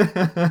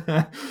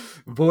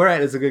 Borat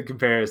is a good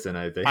comparison,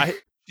 I think.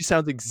 She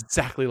sounds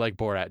exactly like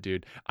Borat,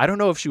 dude. I don't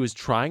know if she was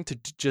trying to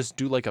just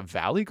do like a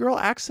Valley Girl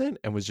accent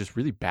and was just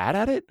really bad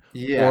at it, or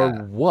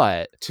Yeah.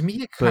 what. To me,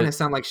 it kind But of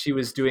sounded like she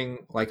was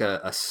doing like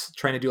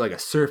trying to do like a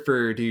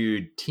surfer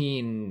dude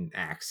teen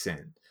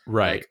accent.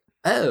 right, Like,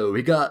 oh,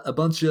 we got a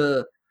bunch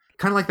of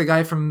kind of like the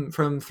guy from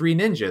Three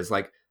Ninjas.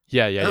 Like,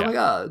 yeah, yeah, oh yeah, my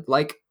god,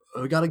 like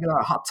we gotta get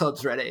our hot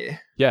tubs ready.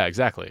 yeah,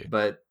 exactly.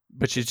 But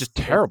But she's just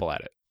and, terrible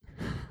at it.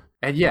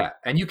 and yeah,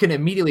 and you can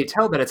immediately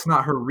tell that it's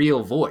not her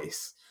real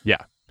voice.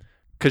 Yeah.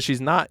 Because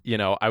she's not,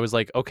 I was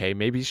like, okay,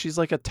 maybe she's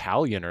like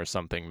Italian or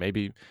something,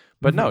 maybe,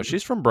 but no,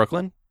 she's from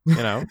Brooklyn.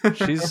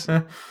 She's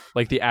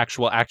like the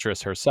actual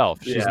actress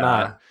herself. She's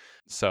not. Yeah.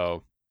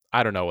 So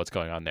I don't know what's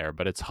going on there,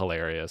 but it's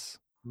hilarious.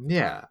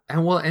 Yeah.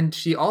 And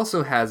she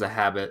also has a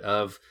habit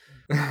of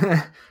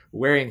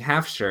wearing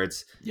half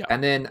shirts. Yeah,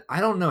 And then I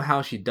don't know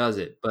how she does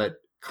it, but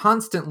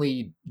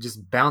constantly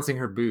just bouncing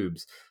her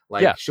boobs.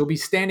 yeah, Like she'll be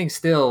standing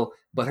still,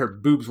 but her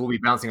boobs will be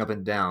bouncing up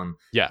and down.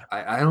 yeah.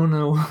 I don't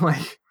know.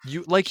 Like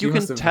You she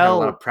must can have had a lot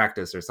tell. of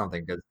practice or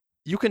something. Cause,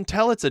 You can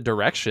tell it's a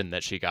direction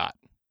that she got.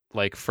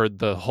 Like for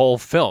the whole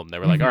film, they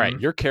were like, "All right,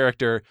 Mhm, your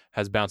character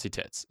has bouncy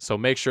tits, so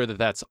make sure that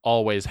that's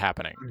always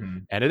happening,"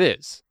 mhm. and it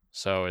is.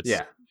 So it's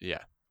Yeah. yeah,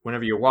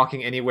 Whenever you're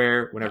walking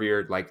anywhere, yeah, whenever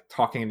you're like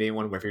talking to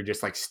anyone, whenever you're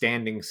just like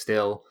standing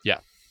still,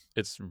 yeah.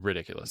 It's it's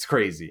ridiculous.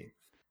 crazy.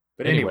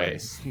 But Anyway,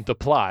 anyways. the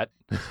plot.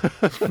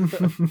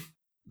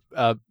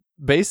 uh,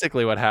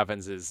 Basically, what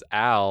happens is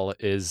Al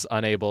is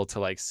unable to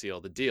like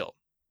seal the deal,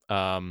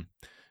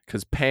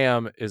 because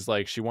Pam is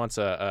like she wants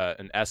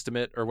an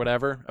estimate or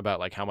whatever about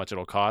like how much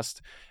it'll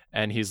cost,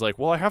 and he's like,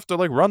 well, I have to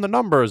like run the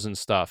numbers and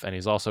stuff, and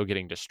he's also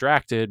getting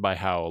distracted by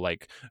how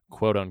like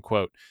quote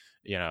unquote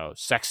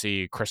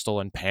sexy Crystal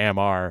and Pam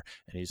are,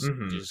 and he's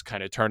Mhm. just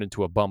kind of turned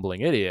into a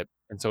bumbling idiot,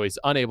 and so he's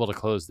unable to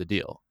close the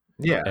deal,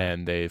 Yeah.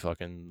 and they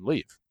fucking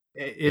leave.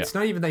 Yeah, It's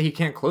not even that he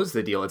can't close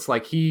the deal. It's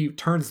like he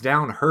turns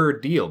down her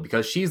deal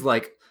because she's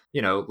like,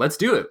 let's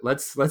do it.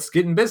 Let's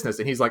get in business.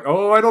 And he's like,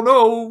 oh, I don't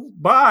know.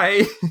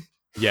 Bye.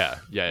 yeah,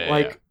 yeah, yeah, yeah.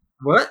 Like,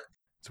 what?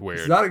 It's He's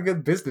weird. not a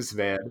good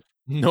businessman.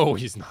 No,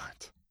 he's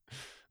not.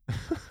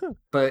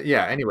 But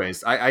yeah,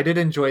 anyways, I did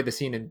enjoy the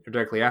scene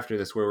directly after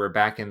this where we're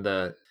back in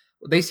the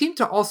they seem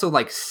to also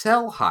like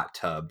sell hot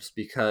tubs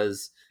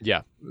because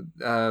Yeah.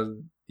 uh,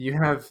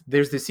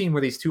 there's this scene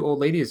where these two old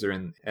ladies are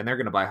in and they're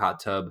gonna buy a hot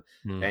tub,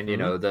 and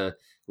Hmm. the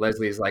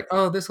Leslie's like,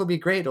 oh, this will be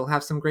great, it'll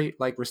have some great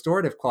like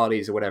restorative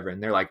qualities or whatever,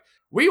 and they're like,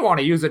 we want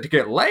to use it to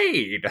get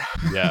laid.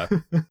 Yeah.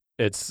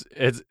 It's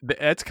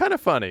kind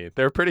of funny.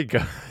 They're pretty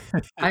good.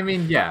 I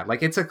mean, yeah,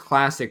 like it's a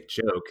classic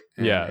joke,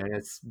 Yeah. and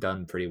it's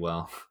done pretty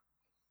well.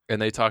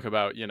 And they talk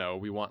about,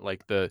 we want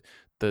like the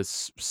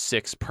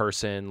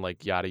 6-person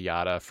like yada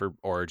yada for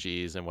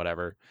orgies and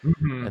whatever.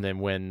 Mhm. And then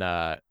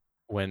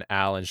when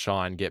Al and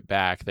Sean get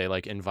back, they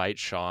like invite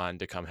Sean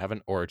to come have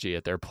an orgy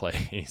at their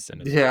place,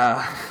 and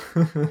Yeah.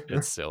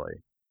 it's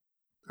silly.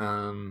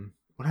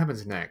 What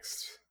happens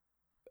next?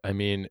 I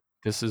mean,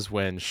 this is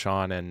when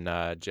Sean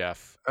and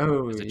Jeff.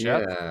 Oh Is it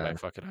Jeff? Did I yeah,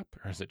 fuck it up,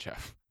 or is it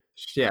Jeff?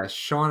 yeah.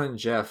 Sean and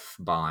Jeff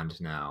bond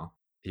now.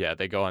 Yeah,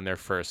 they go on their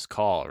first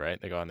call, right?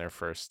 They go on their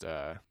first,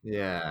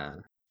 Yeah.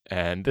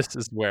 and this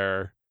is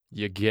where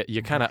you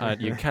kind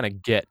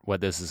of get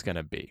what this is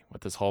gonna be,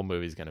 what this whole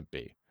movie's gonna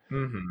be.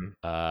 Hmm.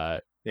 Uh,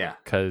 Yeah.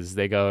 because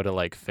they go to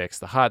like fix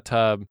the hot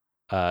tub.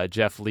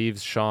 Jeff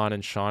leaves Sean,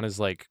 and Sean is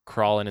like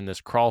crawling in this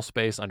crawl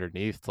space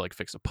underneath to like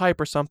fix a pipe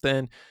or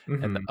something.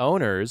 And the Hmm.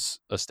 owners,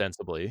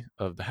 ostensibly,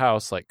 of the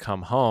house like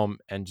come home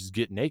and just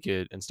get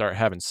naked and start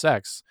having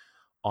sex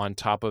on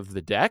top of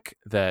the deck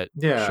that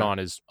Yeah. Sean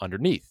is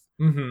underneath.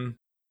 Hmm.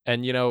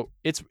 And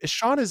it's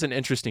Sean is an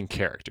interesting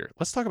character.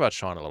 Let's talk about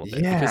Sean a little bit,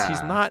 because he's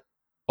Yeah. not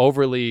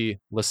overly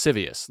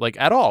lascivious, like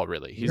at all,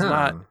 really. He's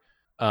not.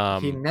 No,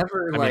 he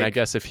never I mean, I like.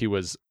 guess if he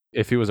was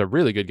a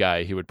really good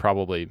guy, he would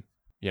probably,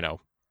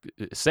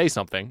 say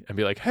something and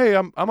be like, "Hey,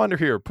 I'm under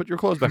here. Put your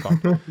clothes back on."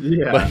 But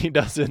Yeah. he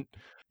doesn't.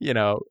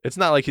 It's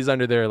not like he's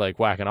under there like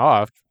whacking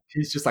off.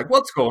 He's just like,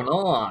 what's going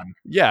on?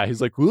 Yeah,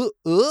 he's like,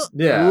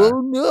 Yeah.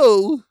 oh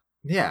no.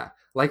 Yeah.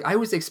 Like I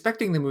was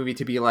expecting the movie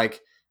to be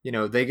like,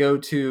 they go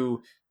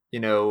to,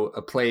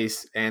 a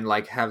place and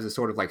like have this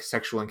sort of like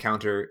sexual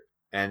encounter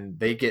and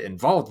they get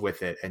involved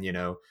with it and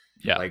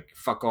Yeah, like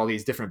fuck all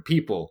these different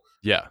people.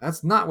 yeah.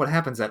 That's not what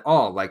happens at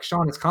all. Like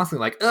Sean is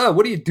constantly like,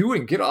 what are you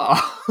doing? Get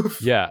off.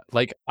 Yeah,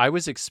 like I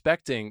was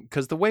expecting,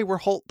 because the way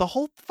the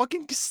whole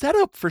fucking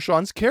setup for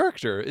Sean's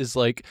character is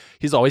like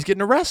he's always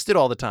getting arrested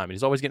all the time, and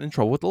he's always getting in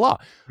trouble with the law.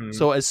 Hmm.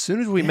 So as soon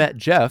as we Yeah. met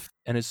Jeff,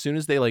 and as soon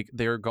as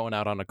they're going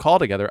out on a call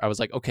together, I was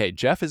like, okay,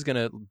 Jeff is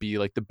gonna be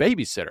like the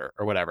babysitter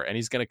or whatever, and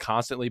he's gonna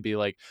constantly be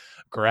like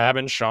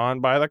grabbing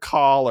Sean by the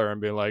collar and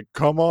being like,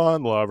 "Come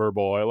on, lover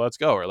boy, let's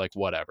go," or like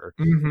whatever.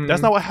 Mhm.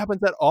 That's not what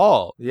happens at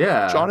all.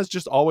 Yeah. Sean is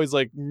just always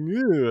like,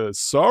 "Yeah,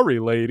 sorry,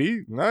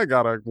 lady, I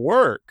gotta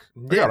work.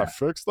 I Yeah. gotta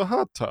fix the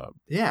hot tub."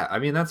 Yeah. I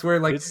mean, that's where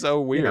like It's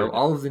so weird.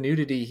 all of the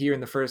nudity here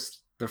in the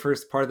first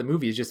part of the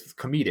movie is just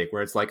comedic,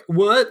 where it's like,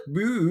 what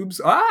boobs?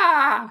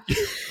 Ah.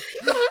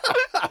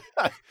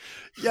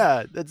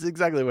 Yeah, that's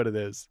exactly what it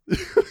is.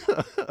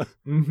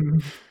 Hmm.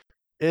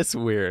 It's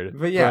weird.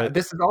 But yeah,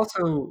 this is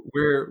also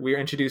where we're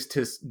introduced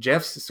to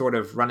Jeff's sort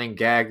of running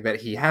gag that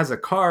he has a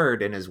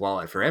card in his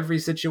wallet for every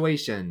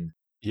situation.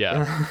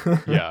 Yeah.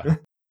 Yeah.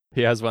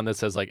 He has one that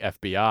says like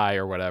FBI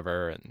or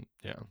whatever, and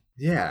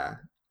Yeah.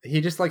 He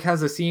just like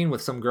has a scene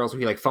with some girls where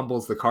he like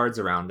fumbles the cards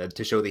around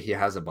to show that he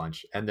has a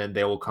bunch, and then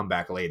they will come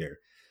back later.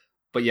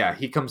 But yeah,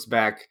 he comes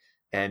back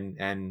and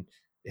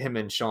him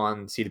and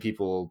Sean see the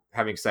people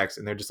having sex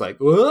and they're just like,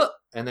 "What?"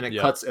 And then it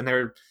Yep. cuts and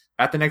they're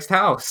at the next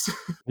house.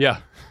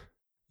 Yeah.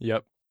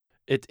 Yep.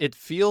 It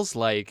feels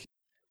like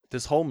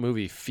this whole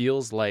movie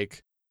feels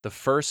like the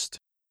first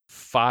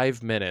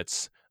 5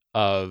 minutes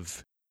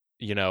of,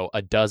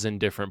 a dozen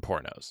different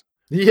pornos.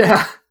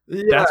 Yeah.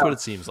 Yeah. That's what it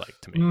seems like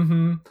to me.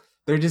 Mm-hmm.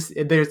 They're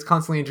just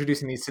constantly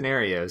introducing these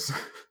scenarios.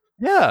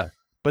 Yeah.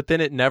 But then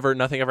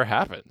nothing ever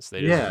happens.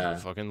 They just Yeah.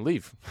 fucking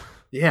leave.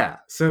 Yeah.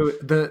 So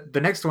the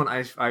next one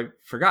I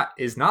forgot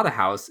is not a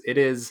house. It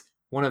is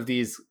one of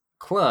these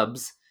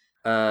clubs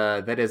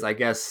that is, I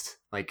guess,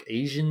 like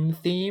Asian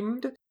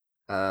themed.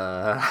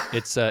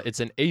 It's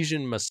an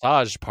Asian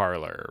massage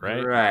parlor,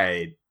 right?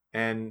 Right.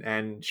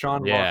 And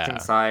Sean walks Yeah.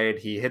 inside,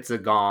 he hits a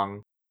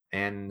gong,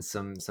 and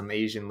some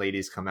Asian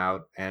ladies come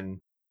out, and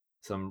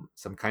some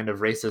kind of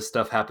racist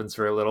stuff happens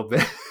for a little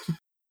bit.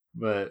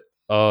 But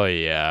Oh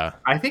yeah.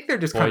 I think they're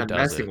just Boy, kind of does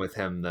messing it. with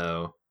him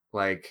though.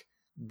 Like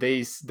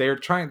they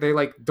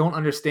like don't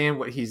understand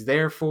what he's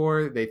there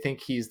for. They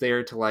think he's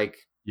there to like, I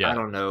Yeah.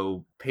 don't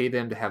know, pay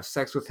them to have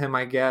sex with him,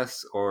 I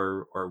guess,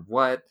 or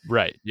what.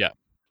 Right. Yeah.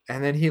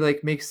 And then he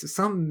like makes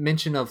some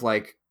mention of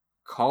like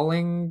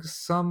calling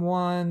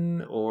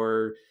someone,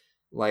 or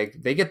like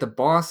they get the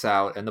boss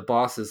out and the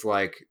boss is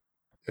like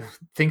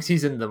thinks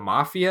he's in the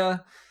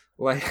mafia.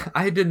 Like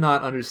I did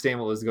not understand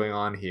what was going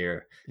on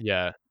here.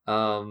 Yeah.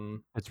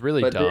 Um It's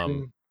really but dumb.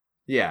 then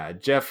yeah,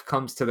 Jeff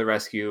comes to the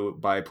rescue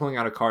by pulling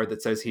out a card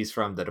that says he's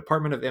from the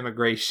Department of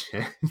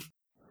Immigration.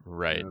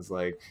 Right. And it's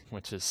like,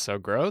 Which is so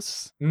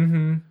gross.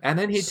 mm-hmm. And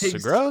then he So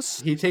takes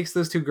gross.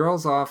 those two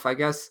girls off, I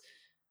guess,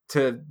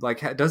 to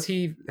like does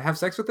he have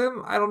sex with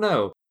them? I don't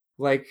know.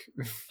 Like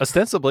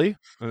Ostensibly.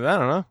 I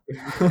don't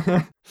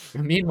know.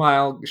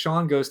 meanwhile,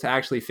 Sean goes to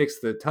actually fix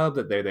the tub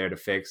that they're there to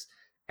fix,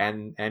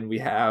 and we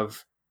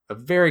have a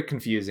very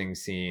confusing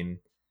scene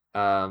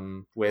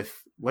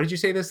with, what did you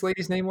say this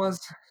lady's name was?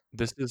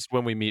 This is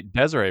when we meet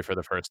Desiree for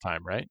the first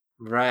time, right?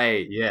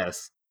 Right,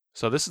 yes.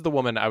 So this is the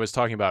woman I was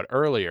talking about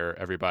earlier,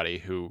 everybody,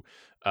 who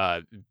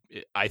uh,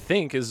 I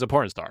think is a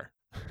porn star,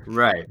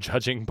 Right.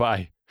 judging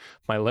by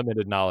my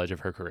limited knowledge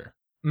of her career.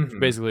 She's Hmm.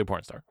 basically a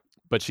porn star,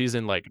 but she's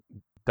in like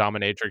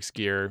dominatrix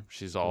gear.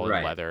 She's all in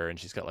Right. leather, and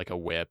she's got like a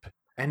whip.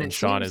 And And it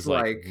Sean seems is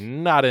like like,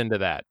 not into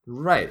that.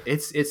 right,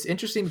 it's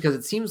interesting because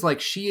it seems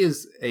like she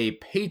is a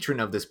patron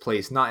of this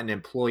place, not an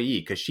employee,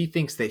 because she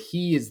thinks that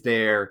he is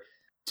there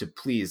to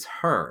please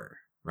her,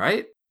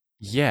 right?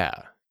 Yeah,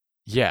 I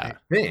yeah.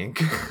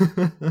 think.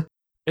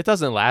 It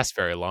doesn't last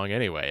very long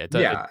anyway. It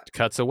Yeah.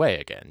 cuts away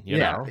again. You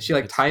Yeah, know, she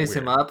like it's ties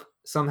him weird. up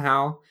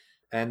somehow,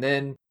 and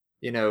then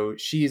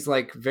she's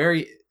like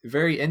very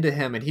very into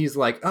him, and he's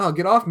like, "Oh,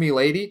 get off me,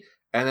 lady!"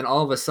 And then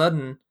all of a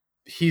sudden,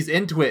 he's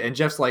into it, and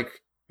Jeff's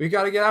like, "We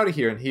got to get out of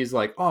here," and he's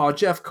like, "Oh,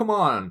 Jeff, come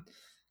on,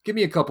 give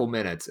me a couple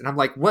minutes." And I'm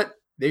like, "What?"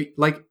 They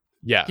like.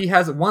 Yeah, He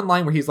has one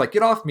line where he's like,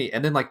 "Get off me,"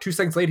 and then like 2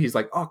 seconds later, he's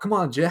like, "Oh, come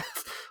on, Jeff."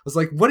 I was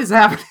like, "What is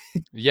happening?"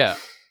 yeah.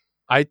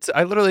 I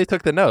literally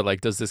took the note.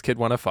 Like, does this kid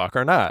want to fuck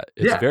or not?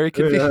 It's Yeah, very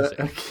confusing.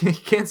 I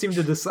can't seem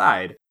to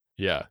decide.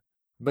 Yeah,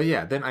 But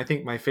yeah, then I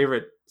think my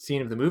favorite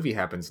scene of the movie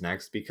happens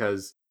next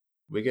because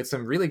we get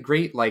some really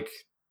great like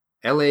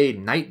LA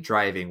night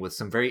driving with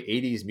some very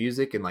 80s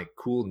music and like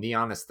cool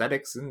neon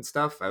aesthetics and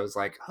stuff. I was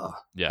like, oh,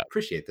 yeah,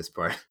 appreciate this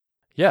part.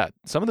 yeah.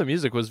 Some of the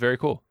music was very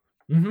cool.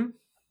 Mm-hmm.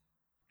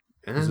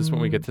 And Is this when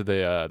we then get to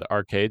the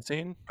arcade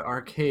scene? the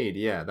arcade,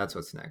 yeah, that's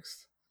what's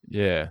next.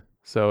 Yeah.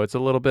 So it's a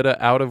little bit of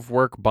out of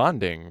work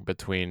bonding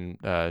between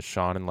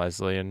Sean and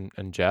Leslie and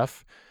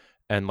Jeff,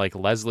 and like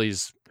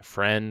Leslie's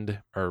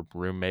friend or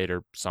roommate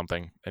or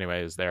something.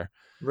 Anyway, is there.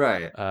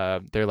 Right.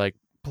 They're like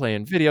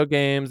playing video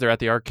games. They're at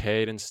the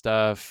arcade and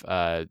stuff.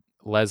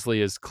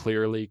 Leslie is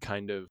clearly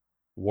kind of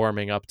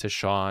warming up to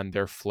Sean.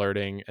 They're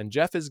flirting, and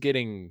Jeff is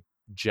getting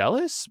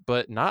jealous,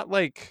 but not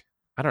like,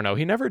 I don't know.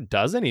 He never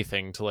does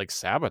anything to like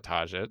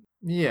sabotage it.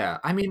 Yeah.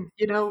 I mean,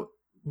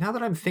 now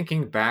that I'm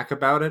thinking back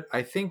about it,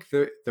 I think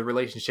the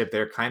relationship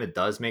there kind of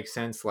does make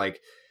sense. Like,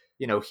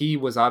 he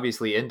was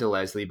obviously into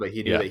Leslie, but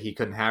he knew Yeah, that he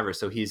couldn't have her,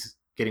 so he's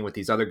getting with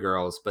these other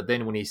girls. But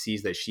then when he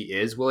sees that she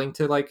is willing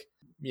to like,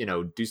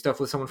 do stuff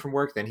with someone from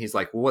work, then he's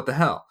like, well, what the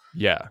hell?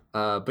 yeah,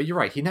 But you're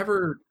right. He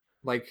never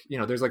like,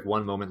 there's like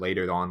one moment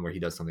later on where he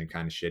does something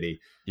kind of shitty,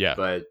 yeah,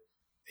 but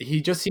he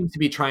just seems to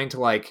be trying to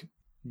like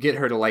get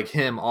her to like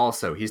him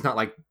also. He's not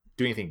like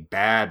doing anything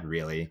bad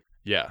really.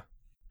 yeah.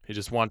 He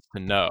just wants to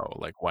know,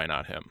 like, why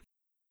not him?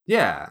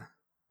 Yeah.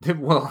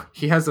 Well,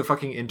 he has a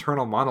fucking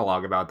internal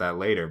monologue about that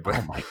later, Oh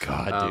but my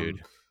god, um,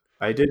 dude.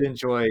 I did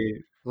enjoy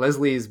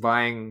Leslie's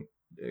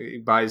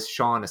buys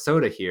Sean a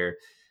soda here,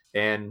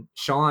 and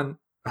Sean,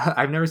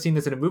 I've never seen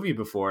this in a movie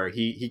before.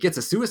 He gets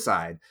a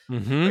suicide,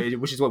 Mm-hmm.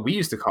 which is what we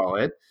used to call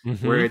it, where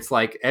Mm-hmm. it's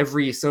like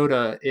every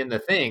soda in the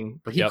thing,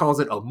 but he Yep. calls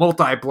it a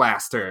multi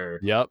blaster,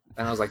 Yep.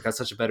 and I was like, that's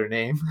such a better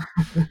name.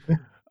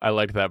 I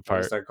liked that I'm gonna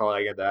part. start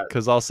calling it that.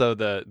 Because also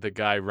the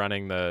guy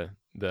running the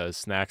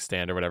snack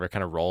stand or whatever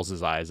kind of rolls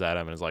his eyes at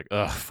him and is like,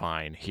 ugh,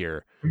 fine,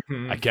 here. I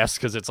Mhm. guess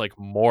because it's like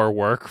more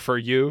work for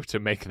you to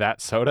make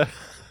that soda.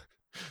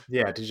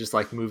 Yeah, to just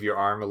like move your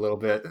arm a little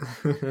bit.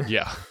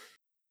 Yeah.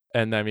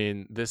 And I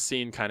mean, this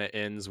scene kind of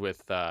ends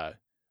with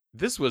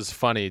this was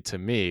funny to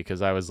me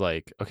because I was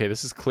like, okay,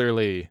 this is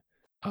clearly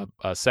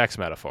a sex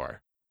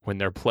metaphor. When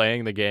they're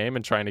playing the game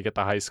and trying to get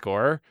the high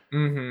score,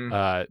 Hmm.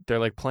 they're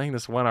like playing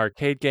this one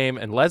arcade game,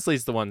 and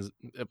Leslie's the one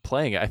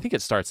playing it. I think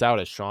it starts out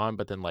as Sean,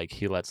 but then like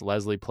he lets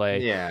Leslie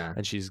play, Yeah.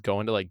 and she's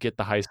going to like get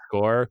the high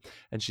score,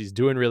 and she's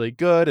doing really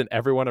good, and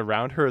everyone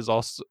around her is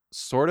also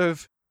sort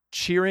of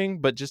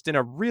cheering, but just in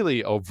a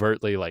really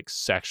overtly like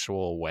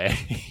sexual way.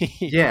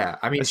 Yeah,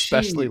 I mean,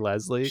 Especially she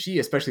Leslie. she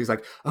especially is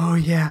like, "Oh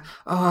yeah,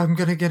 oh I'm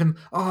gonna get him.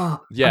 Oh, I'm gonna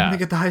Yeah,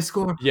 get the high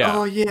score. yeah.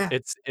 Oh yeah."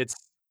 It's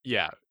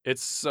yeah,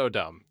 it's so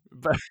dumb.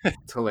 But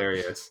It's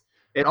hilarious.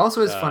 It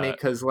also is funny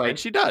because and like,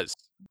 she does,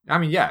 I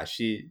mean, yeah,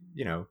 she,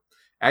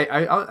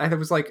 I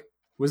was like,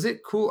 was it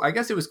cool? I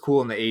guess it was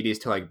cool in the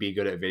 '80s to like be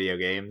good at video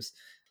games,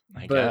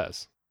 I but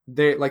guess.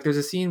 there's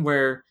a scene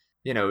where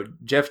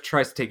Jeff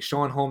tries to take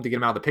Sean home to get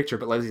him out of the picture,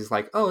 but Leslie's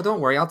like, "Oh,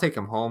 don't worry, I'll take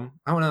him home.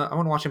 I wanna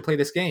watch him play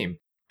this game."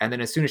 And then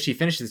as soon as she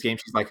finishes this game,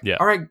 she's like, Yeah.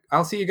 "All right,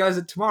 I'll see you guys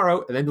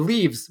tomorrow," and then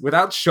leaves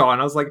without Sean.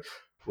 I was like,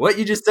 "What?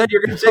 You just said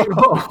you're gonna take him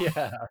home?"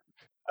 Yeah.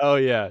 Oh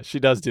yeah,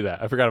 she does do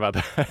that. I forgot about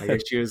I that.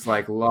 guess she was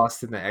like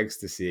lost in the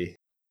ecstasy.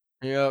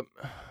 Yep.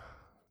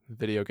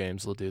 Video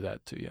games will do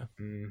that to you.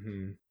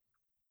 Hmm.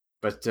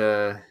 But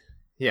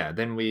yeah,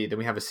 then we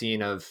have a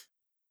scene of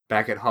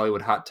back at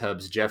Hollywood Hot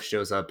Tubs. Jeff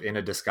shows up in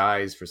a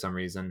disguise for some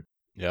reason.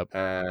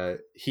 Yep.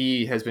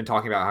 He has been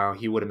talking about how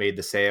he would have made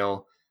the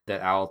sale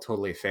that Al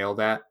totally failed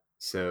at.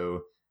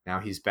 So now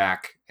he's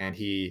back and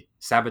he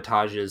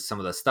sabotages some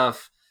of the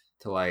stuff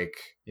to like,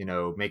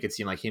 make it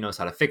seem like he knows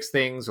how to fix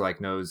things or like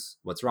knows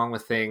what's wrong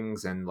with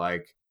things. And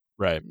like,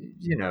 Right.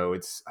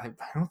 I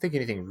don't think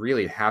anything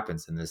really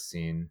happens in this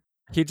scene.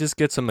 He just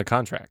gets him the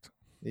contract.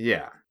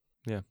 Yeah.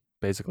 Yeah.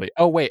 basically.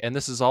 Oh wait, and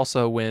this is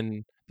also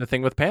when the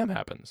thing with Pam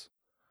happens.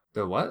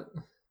 The what?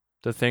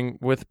 The thing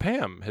with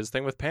Pam, his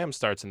thing with Pam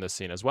starts in this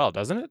scene as well,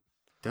 doesn't it?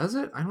 Does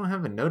it? I don't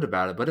have a note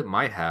about it, but it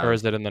might Or have.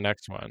 is it in the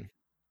next one?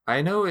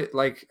 I know it,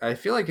 like, I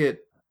feel like it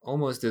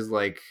almost is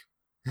like,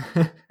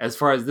 as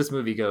far as this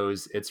movie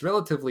goes, it's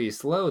relatively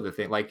slow. The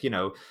thing, like,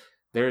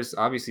 there's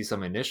obviously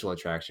some initial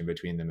attraction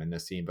between them in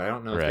this scene, but I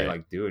don't know if they Right.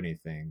 like do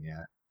anything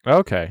yet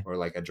Okay. or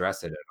like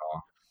address it at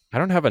all. I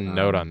don't have a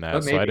note on But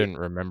that, so I maybe. didn't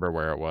remember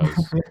where it was.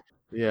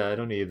 Yeah, I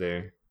don't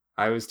either.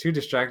 I was too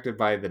distracted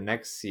by the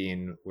next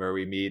scene where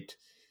we meet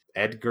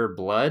Edgar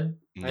Blood,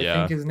 I think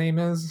Yeah. his name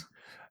is.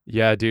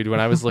 Yeah, dude, when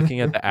I was looking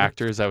at the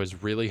actors, I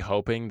was really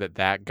hoping that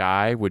that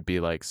guy would be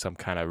like some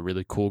kind of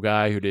really cool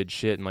guy who did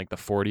shit in like the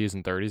 40s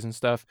and 30s and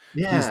stuff.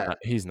 He's Yeah. not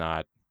he's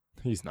not.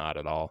 He's not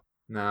at all.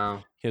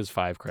 No, He has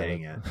 5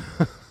 dang credits.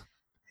 it.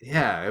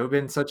 Yeah, it would have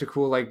been such a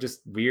cool, like,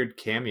 just weird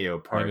cameo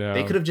I part. They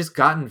know. could have just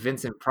gotten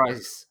Vincent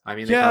Price. I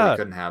mean, they probably Yeah.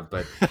 couldn't have,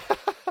 but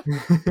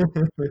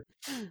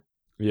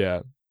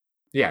Yeah.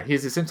 yeah,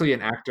 he's essentially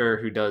an actor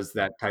who does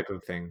that type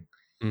of thing.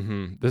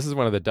 This is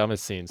one of the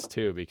dumbest scenes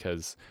too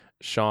because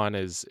Sean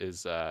is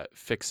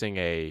fixing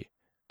a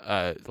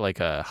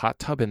like a hot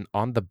tub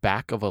on the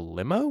back of a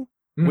limo,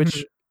 Mhm.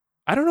 which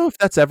I don't know if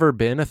that's ever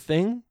been a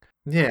thing.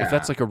 If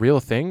that's Yeah. like a real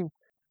thing,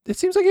 it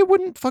seems like it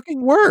wouldn't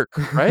fucking work,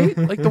 right?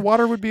 Like the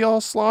water would be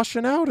all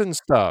sloshing out and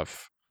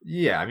stuff.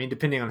 Yeah, I mean,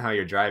 depending on how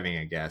you're driving,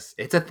 I guess.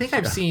 It's a thing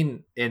I've Yeah.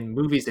 seen in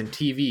movies and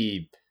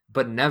TV,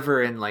 but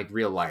never in, like,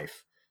 real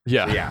life. So,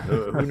 Yeah. yeah,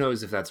 who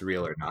knows if that's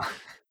real or not.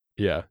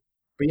 Yeah.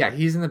 But yeah,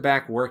 he's in the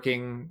back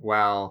working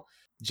while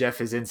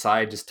Jeff is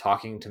inside just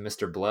talking to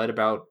Mr. Blood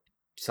about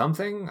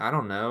something. I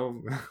don't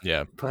know.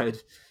 Yeah.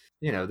 But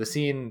the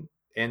scene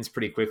ends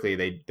pretty quickly.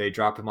 They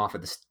drop him off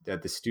at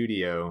the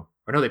studio.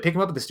 Or no, they pick him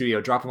up at the studio,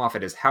 drop him off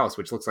at his house,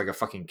 which looks like a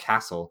fucking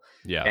castle.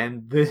 Yeah.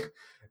 And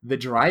the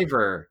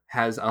driver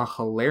has a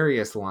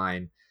hilarious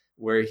line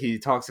where he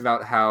talks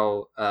about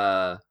how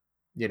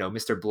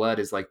Mr. Blood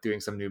is like doing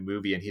some new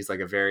movie and he's like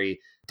a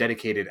very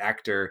dedicated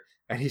actor,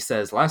 and he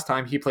says last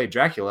time he played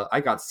Dracula,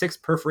 I got 6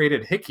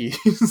 perforated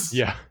hickeys.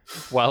 Yeah.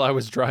 While I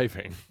was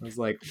driving. I was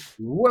like,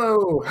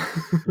 whoa.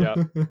 Yeah.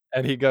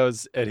 And he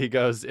goes,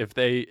 if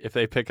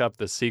they pick up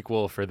the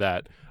sequel for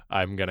that,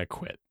 I'm gonna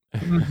quit.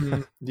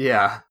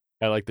 Yeah.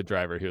 I like the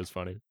driver. He was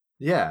funny.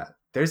 Yeah.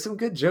 There's some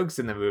good jokes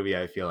in the movie,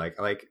 I feel like.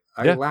 Like,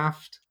 I Yeah.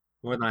 laughed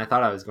more than I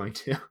thought I was going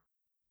to.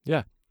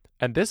 Yeah.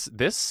 And this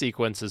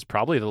sequence is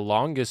probably the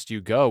longest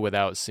you go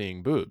without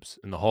seeing boobs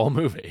in the whole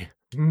movie.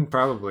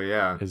 Probably,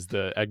 yeah. Is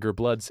the Edgar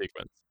Blood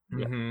sequence.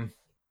 Yeah. hmm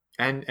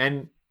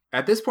And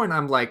at this point,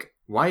 I'm like,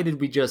 why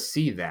did we just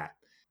see that?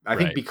 I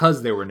think Right.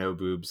 because there were no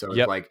boobs. So it's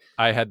Yep. like,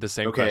 I had the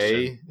same okay,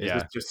 question. is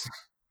Yeah. this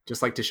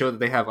just like to show that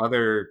they have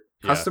other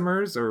Yeah.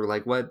 customers, or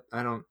like what?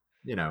 I don't,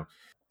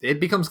 It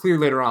becomes clear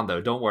later on,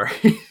 though. Don't worry.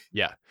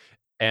 Yeah.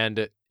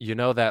 And you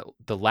know that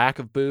the lack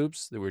of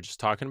boobs that we were just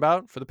talking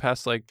about for the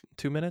past like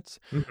 2 minutes,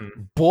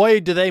 boy,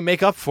 do they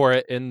make up for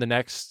it in the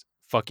next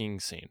fucking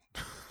scene.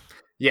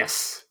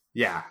 Yes.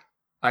 Yeah.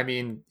 I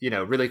mean,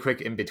 really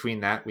quick in between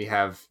that, we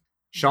have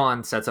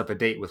Sean sets up a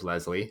date with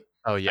Leslie.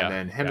 Oh yeah. And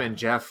then him and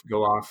Jeff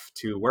go off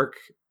to work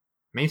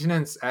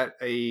maintenance at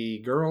a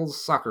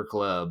girls' soccer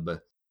club.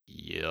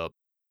 Yep.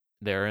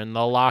 They're in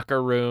the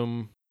locker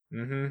room.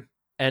 Mm-hmm.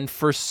 And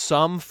for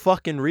some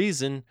fucking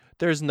reason,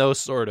 there's no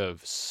sort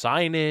of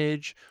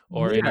signage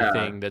or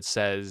anything that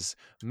says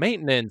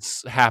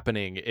maintenance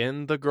happening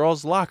in the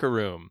girls' locker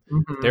room.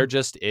 Mm-hmm. They're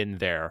just in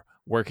there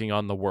working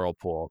on the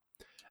whirlpool.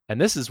 And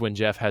this is when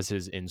Jeff has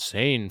his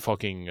insane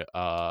fucking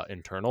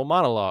internal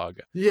monologue.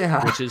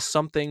 Yeah. Which is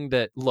something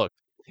that, look,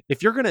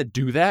 if you're going to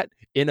do that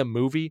in a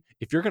movie,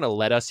 if you're going to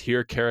let us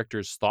hear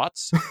characters'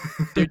 thoughts,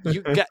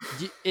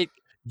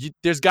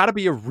 there's got to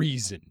be a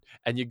reason,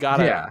 and you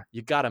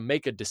gotta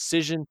make a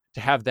decision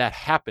to have that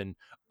happen,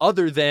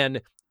 other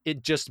than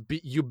it just be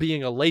you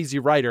being a lazy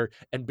writer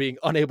and being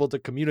unable to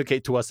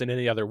communicate to us in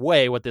any other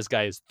way what this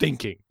guy is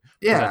thinking.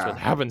 Yeah, that's what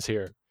happens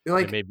here.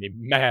 Like, it made me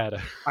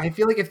mad. I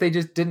feel like if they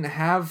just didn't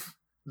have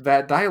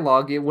that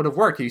dialogue, it would have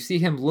worked. You see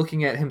him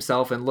looking at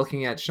himself and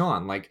looking at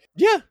Sean, like,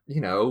 yeah,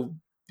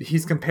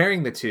 he's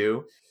comparing the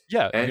two.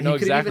 Yeah, and you know he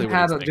could exactly even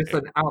have just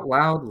an out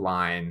loud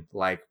line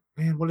like,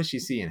 man, what does she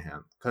see in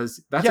him?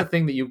 Because that's a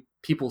thing that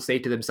people say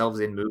to themselves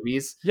in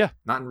movies. Yeah.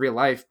 Not in real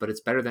life, but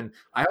it's better than.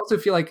 I also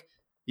feel like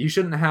you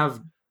shouldn't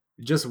have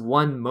just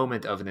one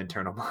moment of an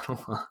internal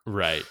monologue.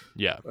 Right.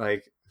 Yeah.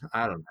 Like,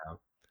 I don't know.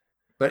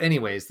 But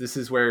anyways, this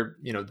is where,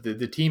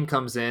 the team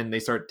comes in. They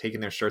start taking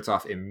their shirts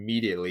off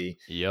immediately.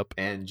 Yep.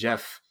 And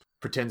Jeff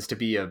pretends to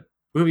be a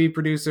movie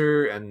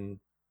producer and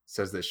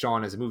says that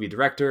Sean is a movie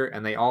director,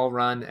 and they all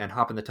run and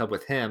hop in the tub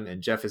with him.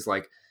 And Jeff is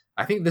like,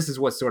 I think this is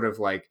what sort of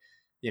like,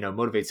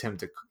 motivates him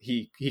to,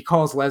 he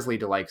calls Leslie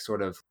to like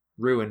sort of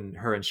ruin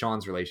her and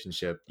Sean's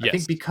relationship. Yes. I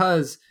think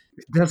because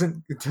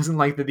it doesn't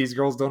like that these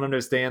girls don't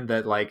understand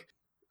that, like,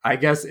 I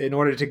guess in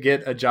order to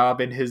get a job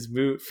in his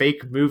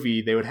fake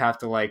movie, they would have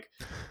to like,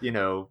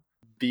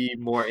 be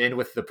more in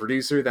with the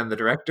producer than the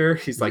director.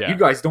 He's like, you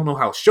guys don't know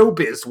how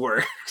showbiz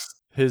works.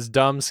 His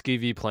dumb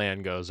skeevy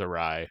plan goes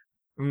awry.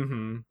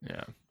 Mm-hmm.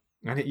 Yeah.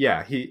 And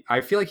yeah,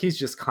 I feel like he's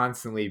just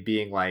constantly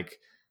being like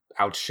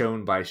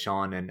outshone by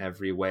Sean in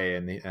every way,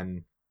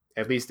 and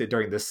at least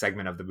during this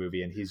segment of the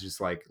movie, and he's just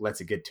like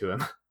lets it get to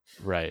him.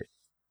 Right.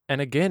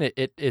 And again,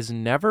 it is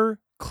never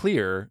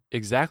clear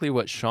exactly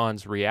what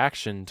Sean's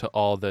reaction to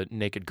all the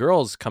naked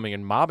girls coming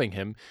and mobbing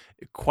him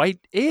quite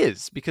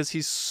is, because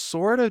he's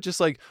sort of just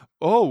like,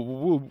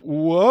 oh,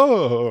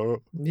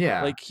 whoa.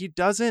 Yeah, Like, he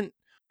doesn't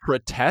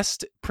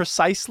protest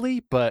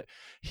precisely, but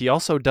he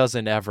also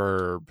doesn't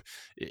ever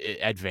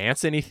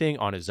advance anything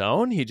on his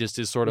own. He just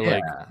is sort of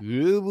like, yeah.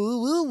 "Woo,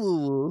 woo, woo,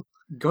 woo."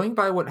 Going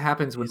by what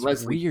happens when He's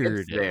Leslie gets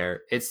weird.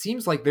 there, it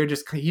seems like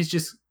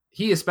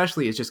he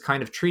especially is just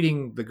kind of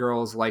treating the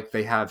girls like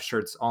they have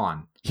shirts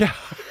on. Yeah.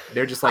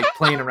 They're just like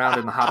playing around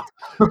in the hot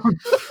tub.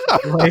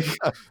 Like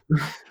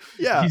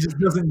Yeah. he just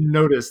doesn't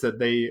notice that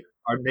they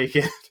are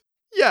naked.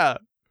 Yeah.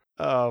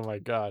 Oh my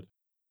God.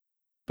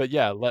 But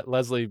yeah,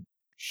 Leslie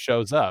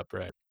shows up,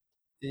 right?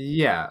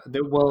 Yeah.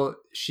 Well,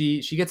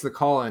 she gets the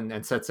call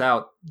and sets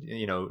out.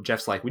 You know,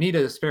 Jeff's like, we need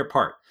a spare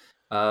part.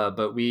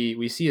 But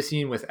we see a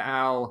scene with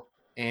Al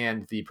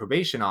and the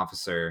probation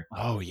officer,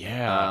 Oh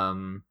yeah.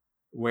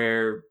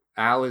 where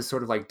Al is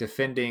sort of like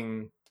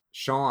defending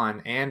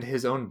Sean and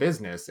his own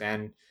business,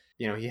 and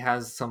you know he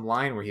has some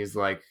line where he's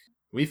like,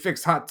 "We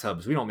fix hot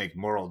tubs. We don't make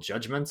moral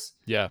judgments."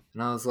 Yeah.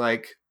 And I was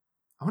like,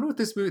 I wonder what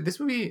this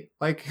movie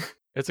like.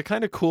 It's a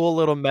kind of cool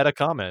little meta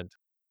comment.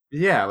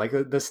 Yeah, like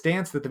the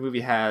stance that the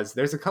movie has.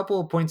 There's a couple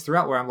of points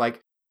throughout where I'm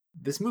like,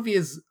 this movie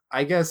is,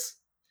 I guess,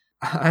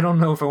 I don't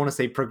know if I want to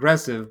say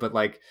progressive, but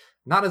like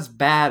not as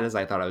bad as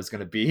I thought I was going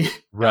to be on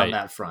Right.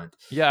 that front.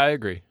 Yeah, I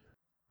agree.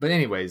 But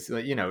anyways,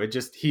 you know, it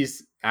just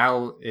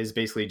Al is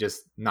basically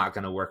just not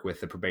going to work with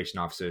the probation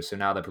officer. So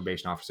now the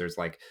probation officer is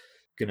like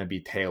going to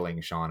be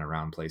tailing Sean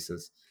around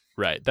places.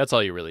 Right. That's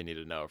all you really need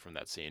to know from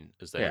that scene,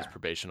 is that his Yeah.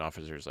 probation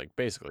officer is like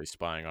basically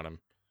spying on him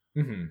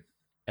Mm-hmm.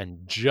 and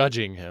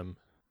judging him.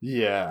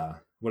 Yeah.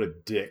 What a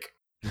dick.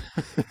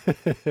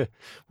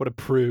 What a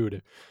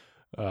prude.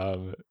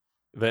 But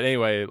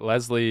anyway,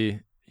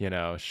 Leslie,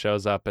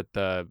 shows up at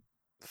the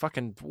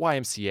fucking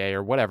YMCA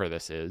or whatever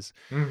this is,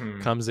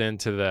 Mm-hmm. comes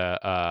into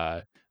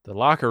the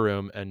locker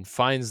room and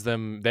finds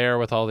them there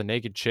with all the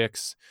naked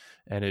chicks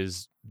and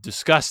is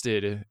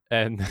disgusted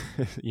and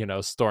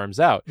storms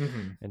out.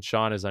 Mm-hmm. And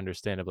Sean is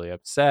understandably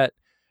upset.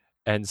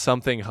 And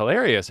something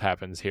hilarious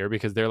happens here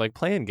because they're like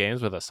playing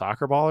games with a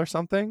soccer ball or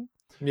something.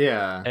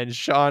 Yeah. And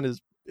Sean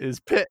is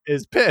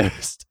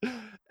pissed,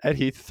 and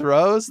he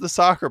throws the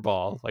soccer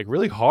ball like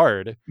really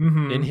hard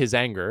Mm-hmm. in his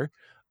anger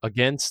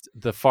against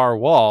the far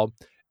wall,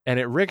 and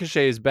it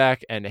ricochets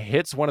back and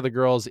hits one of the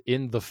girls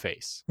in the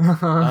face. It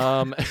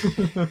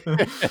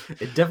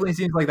definitely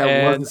seems like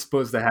that wasn't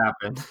supposed to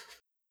happen.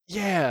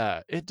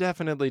 Yeah, it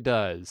definitely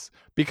does,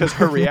 because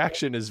her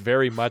reaction is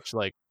very much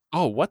like,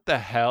 oh, what the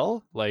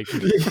hell? Like,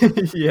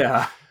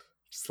 yeah.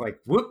 Just like,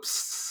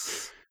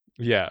 whoops.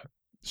 Yeah.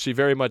 She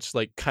very much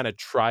like kind of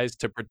tries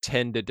to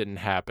pretend it didn't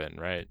happen,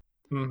 right?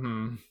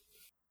 Mm-hmm.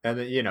 And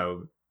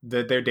then,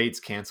 their date's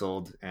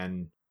canceled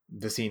and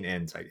the scene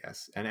ends, I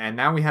guess. And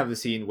now we have the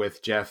scene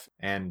with Jeff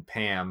and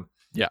Pam.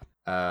 Yeah.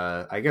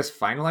 I guess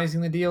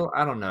finalizing the deal.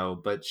 I don't know,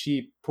 but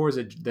she pours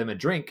them a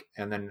drink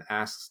and then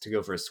asks to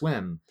go for a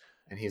swim.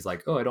 And he's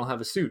like, "Oh, I don't have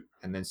a suit."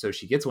 And then so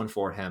she gets one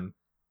for him.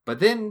 But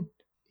then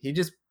he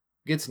just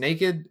gets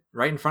naked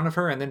right in front of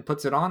her and then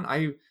puts it on.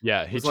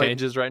 He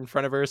changes right in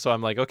front of her. So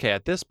I'm like, okay,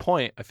 at this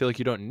point, I feel like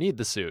you don't need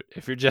the suit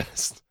if you're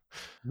just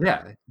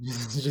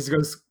just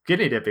go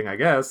skinny dipping, I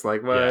guess.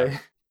 Like what? Yeah.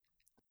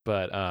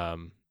 But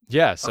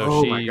yeah,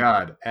 so my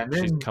God. And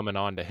then she's coming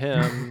on to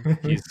him.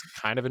 He's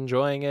kind of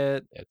enjoying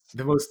it. It's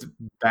the most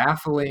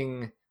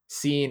baffling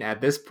scene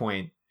at this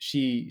point.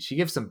 She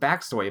gives some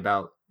backstory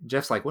about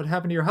Jeff's like, "What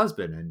happened to your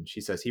husband?" And she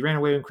says he ran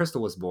away when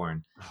Crystal was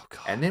born. Oh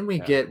God. And then we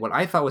get what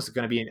I thought was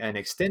going to be an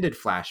extended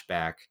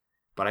flashback,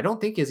 but I don't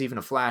think is even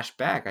a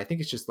flashback. I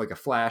think it's just like a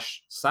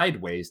flash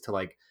sideways to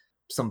like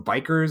some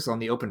bikers on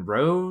the open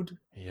road.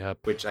 Yep.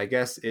 Which I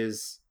guess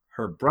is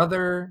her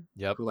brother.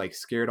 Yep. Who like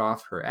scared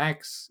off her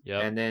ex.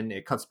 Yep. And then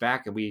it cuts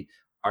back and we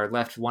are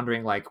left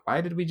wondering like, why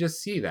did we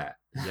just see that?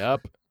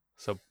 Yep.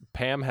 So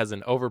Pam has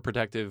an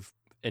overprotective,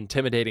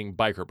 intimidating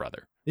biker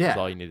brother. Yeah. That's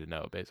all you need to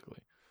know, basically.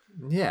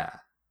 Yeah.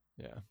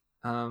 Yeah.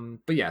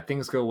 But yeah,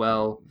 things go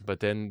well. But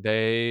then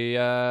they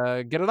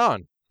get it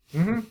on.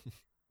 Mm-hmm.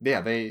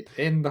 Yeah, they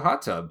in the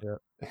hot tub.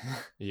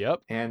 Yep.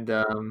 And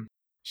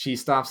she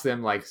stops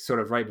them like sort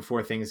of right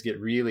before things get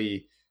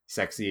really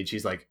sexy, and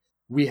she's like,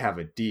 "We have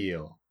a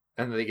deal."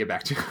 And then they get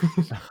back to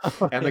it,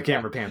 and the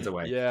camera pans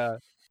away.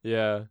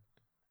 Yeah.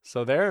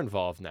 So they're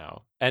involved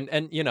now, and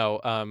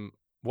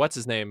what's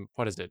his name?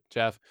 What is it?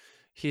 Jeff.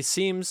 He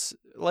seems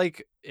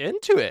like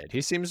into it.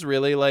 He seems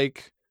really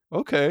like,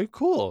 okay,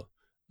 cool.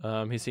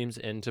 He seems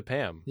into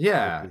Pam.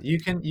 Yeah, you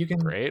can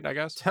great, I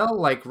guess. Tell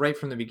like right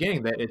from the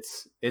beginning that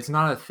it's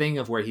not a thing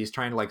of where he's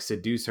trying to like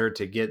seduce her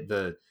to get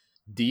the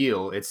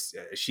deal.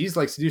 She's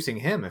like seducing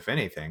him, if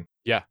anything.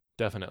 Yeah,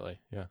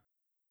 definitely. Yeah.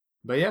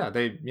 But yeah,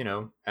 they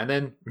and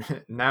then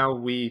now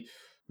we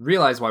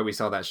realize why we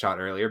saw that shot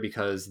earlier,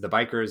 because the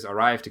bikers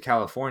arrive to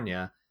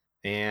California,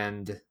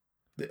 and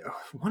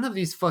one of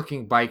these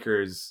fucking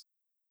bikers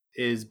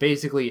is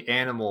basically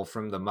Animal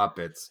from the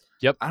Muppets.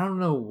 Yep. I don't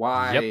know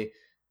why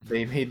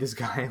they made this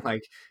guy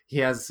like, he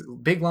has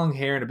big long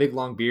hair and a big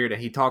long beard,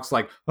 and he talks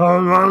like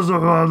it's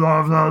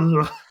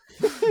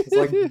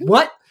like,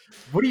 what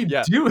are you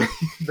doing?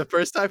 The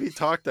first time he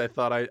talked, I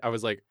thought I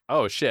was like,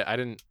 oh shit,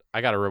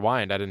 I gotta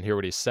rewind. I didn't hear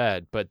what he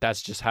said, but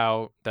that's just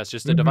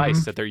a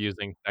device that they're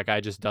using. That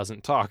guy just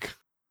doesn't talk.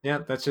 Yeah,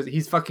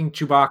 he's fucking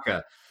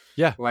Chewbacca.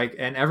 Yeah. Like,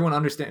 and everyone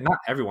understands, not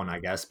everyone, I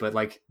guess, but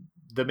like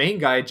the main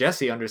guy,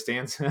 Jesse,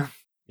 understands him.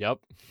 Yep.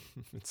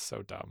 It's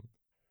so dumb.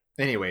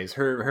 Anyways,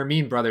 her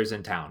mean brother's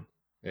in town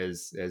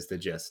is the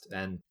gist.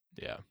 And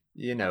yeah,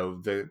 you know,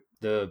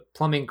 the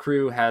plumbing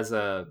crew has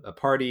a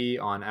party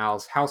on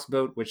Al's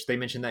houseboat, which they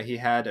mentioned that he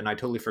had, and I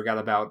totally forgot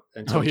about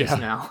until just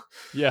now.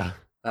 Yeah.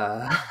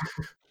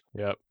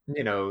 Yep.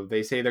 You know,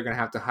 they say they're gonna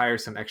have to hire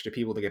some extra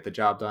people to get the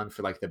job done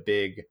for like the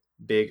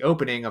big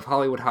opening of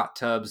Hollywood Hot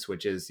Tubs,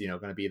 which is, you know,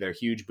 going to be their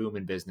huge boom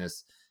in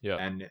business. Yeah.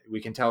 And we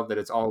can tell that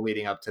it's all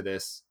leading up to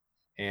this.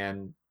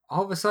 And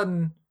all of a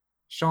sudden,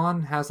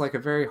 Sean has like a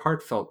very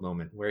heartfelt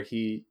moment where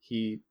he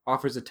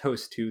offers a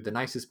toast to the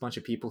nicest bunch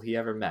of people he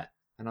ever met.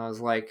 And I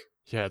was like,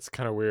 yeah, it's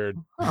kind of weird.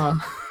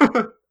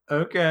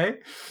 Okay.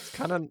 It's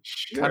kind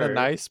of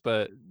nice,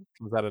 but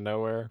comes out of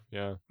nowhere.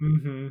 Yeah.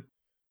 Mm-hmm.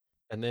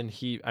 And then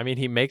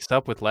he makes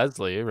up with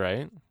Leslie,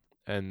 right?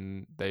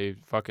 And they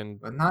fucking,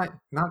 but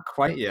not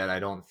quite yet, I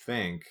don't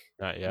think.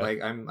 Not yet.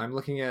 Like, I'm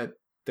looking at,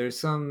 there's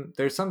some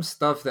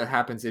stuff that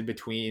happens in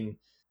between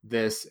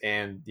this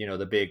and, you know,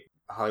 the big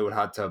Hollywood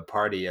Hot Tub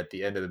party at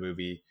the end of the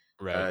movie.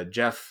 Right.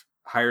 Jeff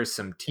hires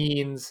some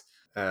teens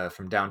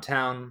from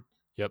downtown.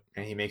 Yep.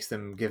 And he makes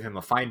them give him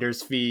a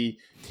finder's fee.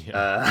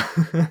 Yeah.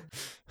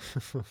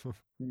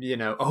 You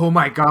know, oh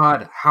my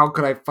god, how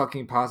could I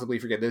fucking possibly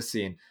forget this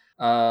scene?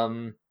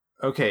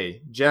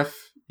 Okay,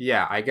 Jeff,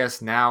 yeah, I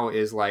guess now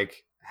is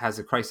like, has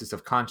a crisis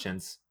of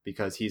conscience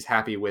because he's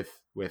happy with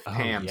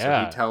Pam.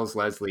 Yeah. So he tells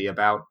Leslie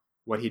about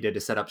what he did to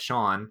set up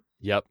Sean.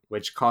 Yep.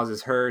 Which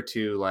causes her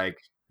to, like,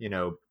 you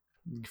know,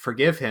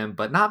 forgive him,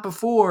 but not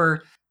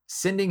before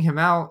sending him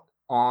out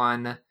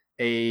on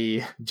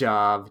a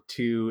job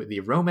to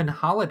the Roman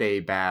holiday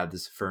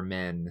baths for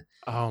men.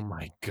 Oh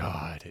my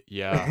god.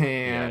 Yeah.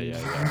 And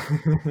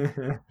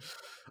yeah.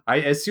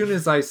 As soon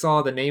as I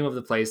saw the name of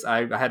the place,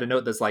 I had a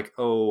note that's like,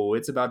 oh,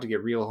 it's about to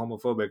get real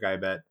homophobic, I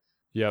bet.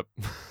 Yep.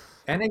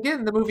 And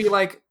again, the movie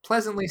like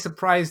pleasantly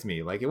surprised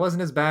me. Like, it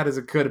wasn't as bad as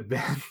it could have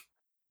been.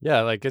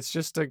 Yeah, like it's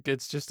just a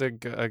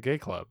gay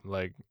club,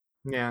 like.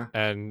 Yeah.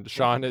 And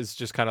Sean is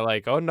just kind of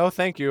like, oh no,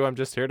 thank you, I'm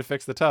just here to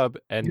fix the tub.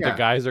 And the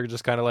guys are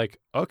just kind of like,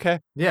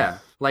 okay. Yeah,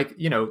 like,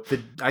 you know,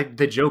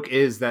 the joke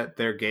is that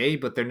they're gay,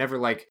 but they're never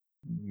like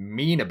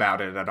mean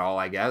about it at all,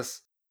 I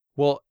guess.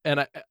 Well,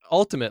 and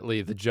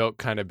ultimately the joke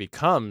kind of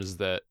becomes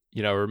that,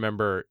 you know,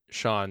 remember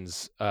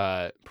Sean's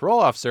parole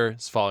officer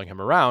is following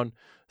him around,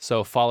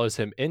 so follows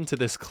him into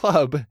this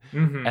club,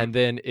 and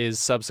then is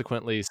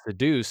subsequently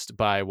seduced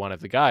by one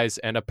of the guys,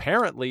 and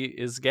apparently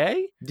is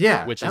gay.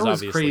 Yeah, which is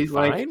obviously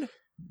fine. Like,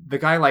 the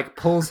guy like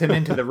pulls him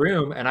into the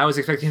room, and I was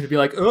expecting him to be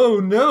like, "Oh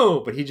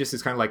no," but he just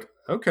is kind of like,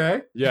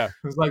 "Okay." Yeah,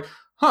 I was like,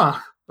 "Huh,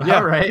 yeah.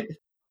 All right."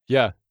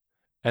 Yeah.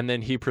 And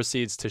then he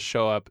proceeds to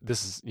show up.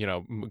 This is, you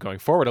know, going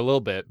forward a little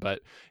bit,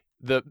 but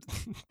the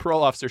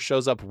parole officer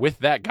shows up with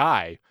that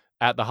guy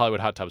at the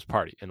Hollywood Hot Tubs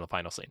party in the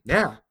final scene.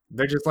 Yeah.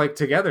 They're just like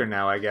together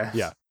now, I guess.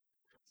 Yeah.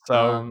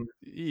 So,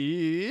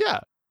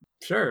 yeah.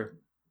 Sure.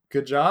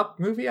 Good job,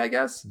 movie, I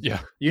guess.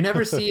 Yeah. You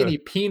never see any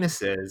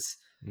penises.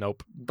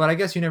 Nope. But I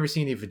guess you never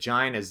see any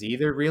vaginas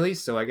either, really.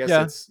 So I guess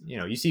it's, you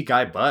know, you see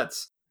guy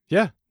butts.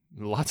 Yeah.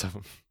 Lots of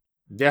them.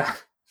 Yeah.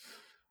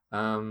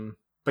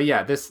 But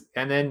yeah,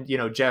 and then, you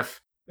know, Jeff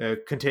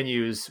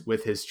continues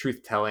with his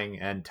truth telling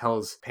and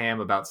tells Pam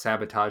about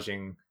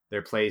sabotaging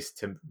their place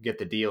to get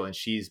the deal, and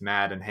she's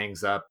mad and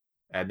hangs up.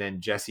 And then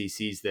Jesse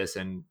sees this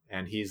and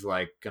he's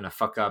like gonna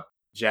fuck up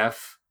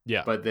Jeff.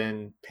 Yeah. But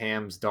then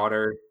Pam's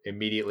daughter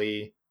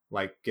immediately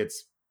like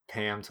gets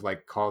Pam to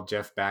like call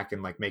Jeff back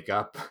and like make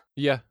up.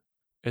 Yeah.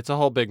 It's a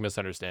whole big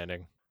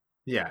misunderstanding.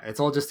 Yeah, it's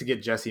all just to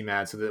get Jesse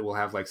mad so that we'll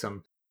have like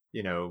some,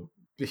 you know,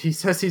 he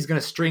says he's gonna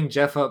string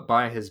Jeff up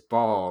by his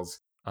balls.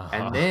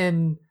 And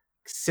then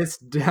sits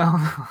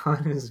down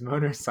on his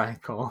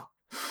motorcycle.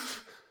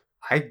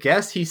 I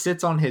guess he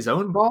sits on his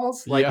own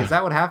balls? Like, is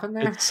that what happened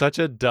there? It's such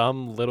a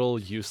dumb, little,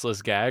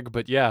 useless gag.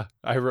 But yeah,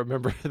 I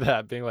remember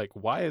that being like,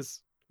 why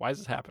is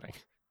this happening?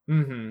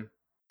 Mm-hmm.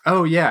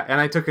 Oh, yeah. And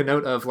I took a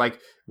note of, like,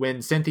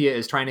 when Cynthia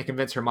is trying to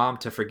convince her mom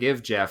to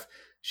forgive Jeff,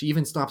 she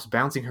even stops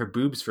bouncing her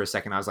boobs for a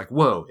second. I was like,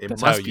 whoa,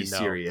 it must be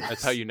serious.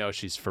 That's how you know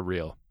she's for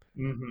real.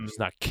 Mm-hmm. She's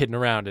not kidding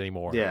around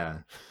anymore. Yeah.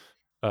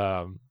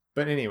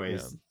 But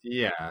anyways,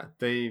 yeah,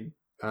 they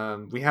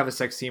we have a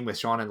sex scene with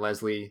Sean and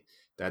Leslie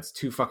that's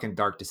too fucking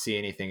dark to see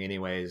anything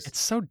anyways. It's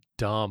so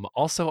dumb.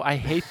 Also, I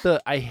hate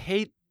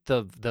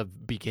the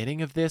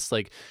beginning of this,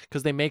 like,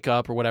 because they make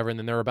up or whatever, and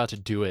then they're about to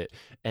do it,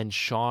 and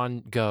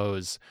Sean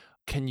goes,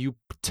 can you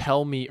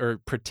tell me or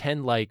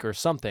pretend like or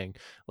something,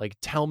 like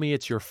tell me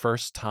it's your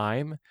first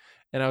time?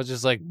 And I was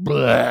just like,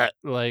 bleh,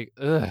 like,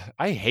 ugh,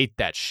 I hate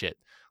that shit.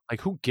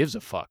 Like, who gives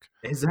a fuck?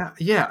 Is that?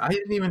 Yeah, I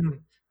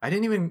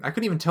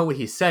couldn't even tell what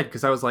he said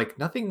because I was like,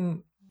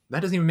 nothing.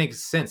 That doesn't even make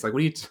sense. Like, what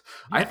do you?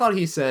 I Yeah. thought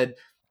he said,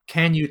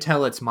 "Can you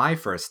tell it's my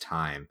first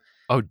time?"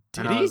 Oh, And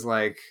did I he? was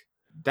like,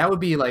 that would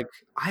be like,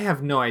 I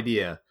have no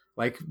idea.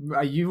 Like,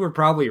 you were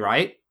probably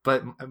right,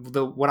 but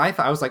the what I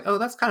thought, I was like, oh,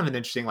 that's kind of an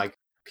interesting like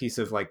piece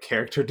of like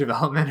character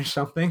development or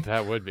something.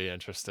 That would be I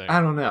interesting.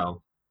 don't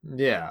know.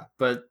 Yeah,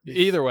 but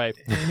Either way.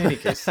 in any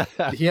case,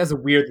 he has a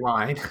weird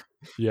line,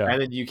 Yeah. and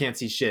then you can't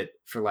see shit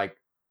for like.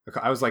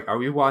 I was like, are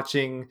we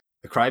watching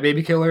the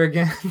Crybaby Killer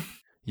again?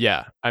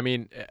 Yeah. I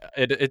mean,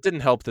 it didn't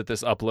help that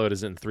this upload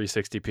is in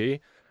 360p.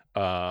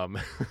 Um,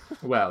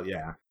 Well,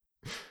 yeah,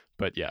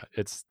 but yeah,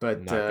 it's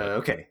but not good.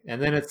 okay,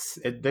 and then it's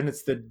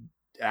the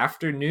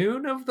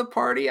afternoon of the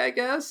party, I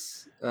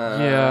guess.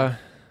 Yeah.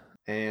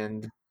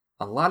 And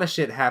a lot of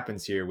shit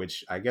happens here,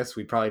 which I guess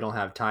we probably don't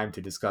have time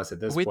to discuss at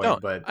this We point,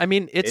 don't. but I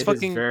mean, it's it is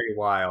fucking very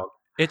wild.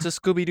 it's a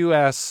Scooby-Doo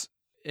ass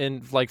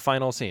in like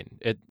final scene.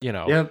 It, you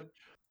know, Yep.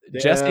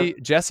 Yep.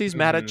 Jesse's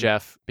mad at Mm-hmm.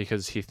 Jeff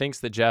because he thinks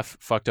that Jeff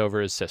fucked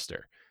over his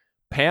sister.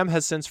 Pam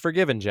has since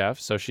forgiven Jeff,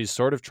 so she's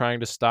sort of trying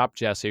to stop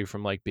Jesse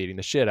from like beating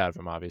the shit out of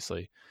him,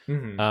 obviously.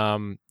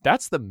 Mm-hmm.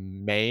 That's the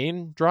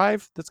main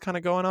drive that's kind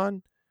of going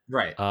on.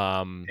 Right.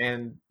 Um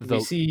And we the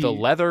see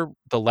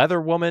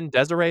leather woman,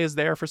 Desiree, is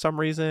there for some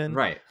reason.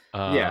 right.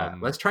 Yeah.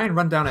 Um Let's try and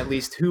run down at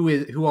least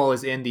who all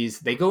is in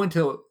these. They go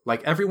into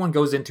like everyone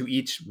goes into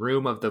each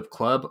room of the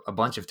club a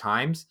bunch of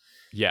times,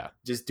 yeah.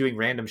 just doing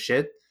random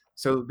shit.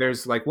 So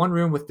there's like one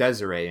room with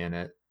Desiree in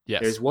it.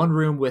 Yes. There's one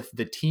room with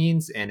the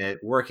teens in it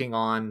working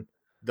on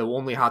the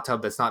only hot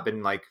tub that's not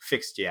been like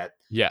fixed yet.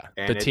 Yeah.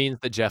 The And it teens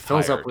that Jeff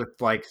fills up hired. with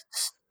like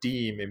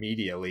steam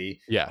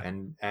immediately. Yeah.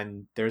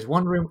 And there's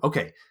one room.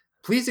 Okay,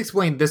 please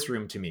explain this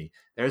room to me.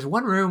 There's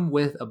one room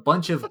with a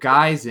bunch of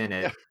guys in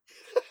it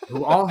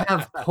who all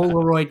have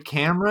Polaroid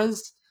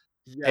cameras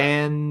Yeah.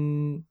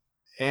 and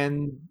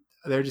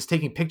they're just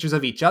taking pictures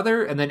of each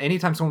other. And then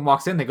anytime someone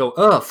walks in, they go,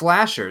 "Ugh,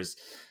 flashers."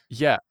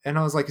 Yeah. And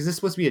I was like, "Is this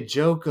supposed to be a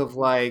joke of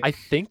like?" I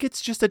think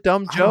it's just a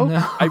dumb I don't joke.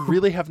 know. I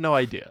really have no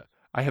idea.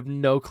 I have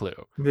no clue.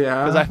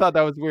 Because I Yeah, thought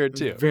that was weird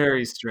too.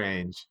 very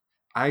strange.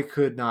 I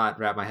could not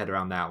wrap my head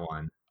around that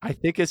one. I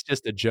think it's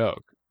just a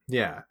joke.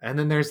 Yeah, and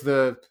then there's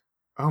the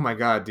oh my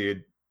god,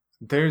 dude.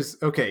 There's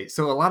okay,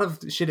 so a lot of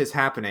shit is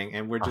happening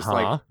and we're just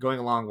like Uh-huh. going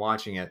along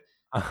watching it.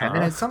 And then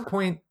Uh-huh. at some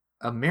point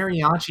a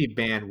mariachi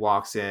band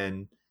walks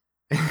in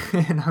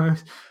and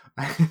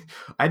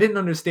I didn't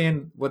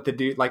understand what the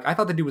dude like I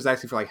thought the dude was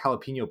actually for like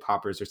jalapeno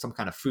poppers or some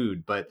kind of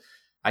food, but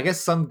I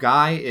guess some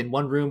guy in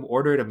one room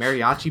ordered a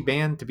mariachi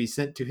band to be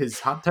sent to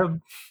his hot tub.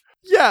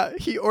 Yeah,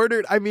 he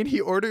ordered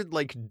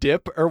like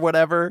dip or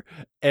whatever,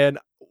 and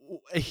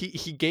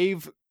he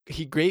gave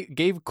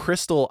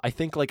Crystal, I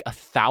think, like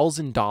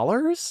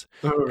 $1,000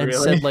 Oh, and really?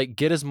 said like,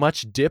 get as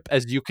much dip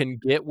as you can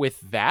get with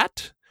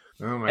that.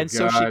 Oh my And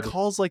so she god.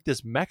 calls like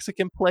this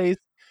Mexican place.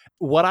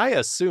 What I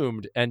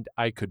assumed, and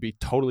I could be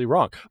totally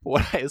wrong, but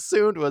what I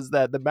assumed was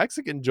that the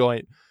Mexican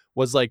joint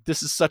was like,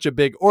 this is such a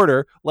big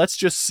order, let's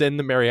just send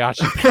the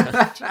mariachi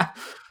band.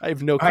 I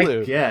have no I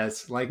clue.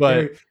 guess like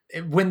But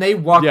when they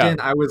walked yeah. in,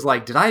 I was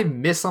like, "Did I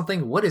miss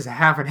something? What is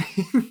happening?"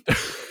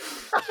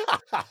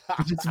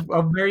 Just a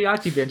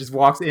mariachi band just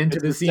walks into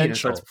It's the scene and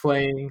starts essential.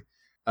 playing.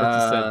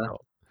 It's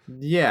essential.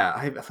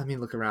 Yeah. Let me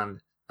look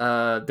around.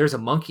 There's a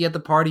monkey at the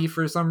party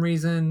for some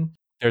reason.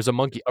 There's a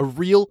monkey, a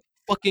real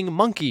fucking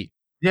monkey.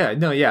 Yeah,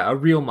 no, yeah, a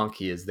real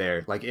monkey is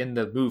there. Like in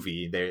the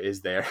movie, there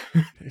is there.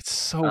 It's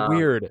so um,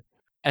 weird.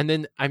 And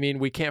then, I mean,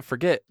 we can't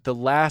forget the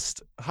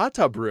last hot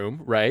tub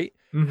room, right?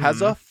 Has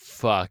mhm. a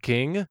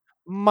fucking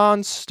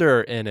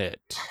monster in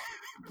it.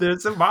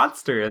 There's a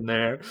monster in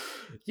there.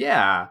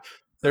 Yeah.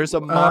 There's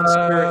a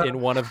monster Uh, in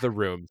one of the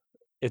rooms.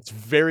 It's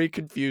very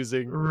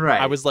confusing. I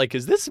right. was like,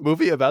 is this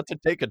movie about to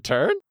take a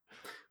turn?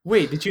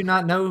 Wait, did you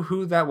not know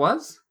who that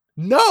was?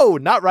 No,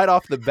 not right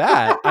off the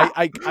bat.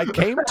 I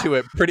came to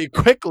it pretty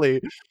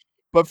quickly,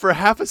 but for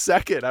half a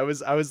second, I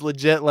was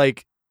legit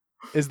like,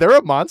 is there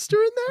a monster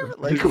in there?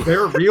 Like, Is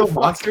there a what real the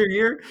fuck? monster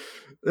here?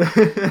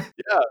 Yeah.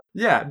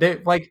 Yeah, they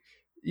like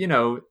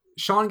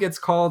Sean gets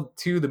called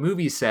to the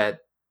movie set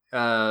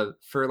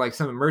for like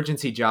some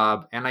emergency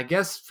job, and I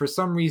guess for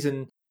some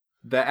reason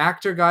the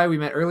actor guy we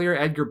met earlier,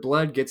 Edgar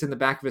Blood, gets in the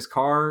back of his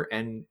car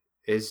and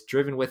is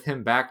driven with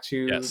him back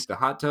to Yes. the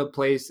hot tub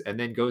place, and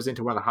then goes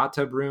into one of the hot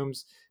tub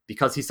rooms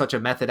because he's such a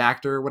method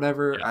actor or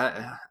whatever.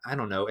 Yeah. I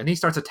don't know, and he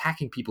starts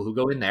attacking people who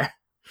go in there.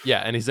 Yeah,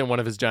 and he's in one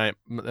of his giant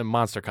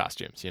monster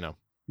costumes,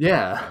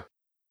 Yeah.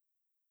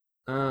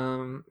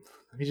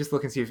 Let me just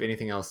look and see if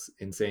anything else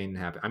insane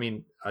happened. I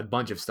mean, a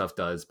bunch of stuff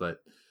does, but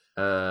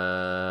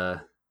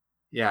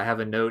yeah, I have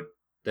a note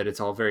that it's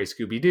all very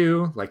Scooby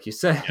Doo, like you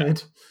said. Yeah.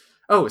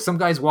 Oh, some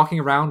guy's walking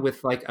around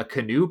with like a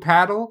canoe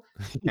paddle,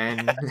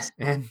 and Yes.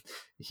 and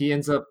he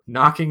ends up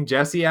knocking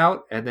Jesse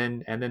out, and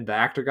then the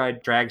actor guy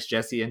drags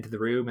Jesse into the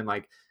room, and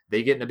like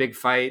they get in a big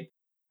fight.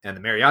 and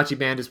the mariachi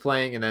band is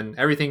playing, and then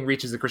everything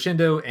reaches a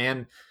crescendo,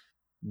 and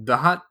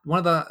one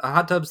of the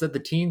hot tubs that the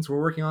teens were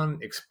working on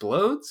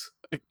explodes.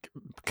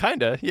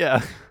 Kinda,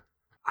 yeah.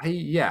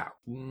 Yeah.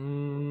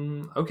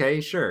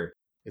 Okay, sure.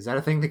 Is that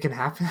a thing that can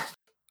happen?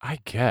 I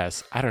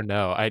guess. I don't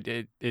know.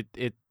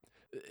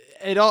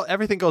 It all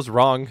everything goes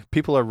wrong.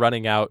 People are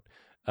running out.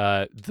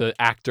 The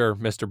actor,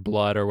 Mr.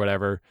 Blood or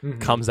whatever,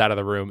 comes out of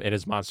the room in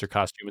his monster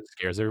costume and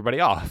scares everybody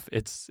off.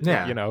 It's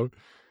Yeah.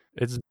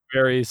 It's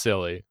very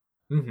silly.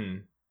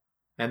 And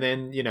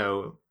then,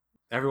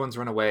 everyone's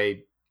run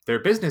away. Their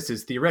business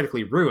is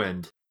theoretically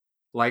ruined.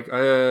 Like,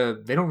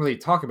 they don't really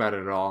talk about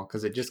it at all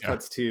because it just Yeah.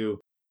 cuts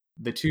to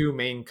the two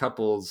main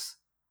couples,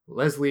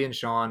 Leslie and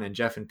Sean, and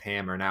Jeff and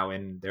Pam are now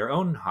in their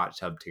own hot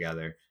tub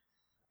together.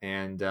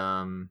 And,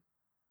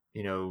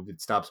 it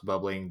stops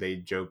bubbling. They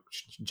joke.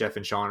 Jeff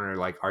and Sean are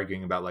like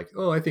arguing about like,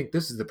 oh, I think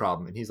this is the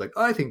problem. And he's like,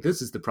 oh, I think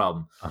this is the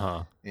problem.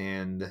 Uh-huh.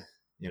 And,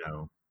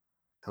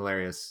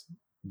 hilarious.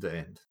 The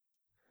end.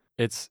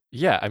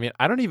 I mean,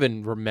 I don't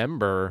even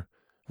remember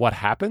what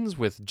happens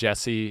with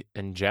Jesse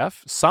and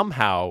Jeff.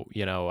 Somehow,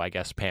 I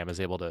guess Pam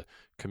is able to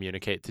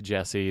communicate to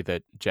Jesse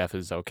that Jeff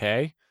is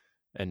okay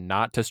and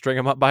not to string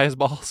him up by his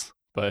balls.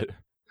 But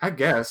I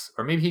guess,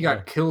 or maybe he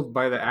got killed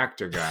by the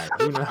actor guy.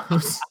 Who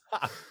knows?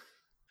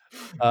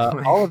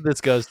 All of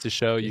this goes to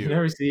show you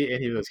never see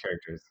any of those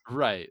characters,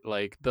 right?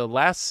 Like the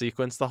last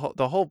sequence, the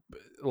whole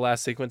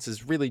last sequence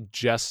is really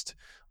just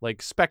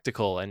like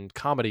spectacle and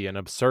comedy and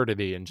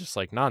absurdity and just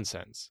like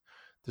nonsense.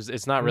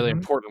 It's not really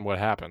important what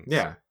happens.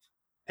 Yeah,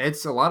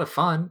 it's a lot of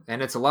fun,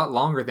 and it's a lot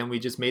longer than we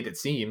just made it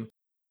seem.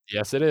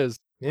 Yes, it is.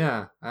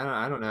 Yeah,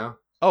 I don't know.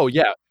 Oh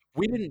yeah,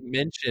 we didn't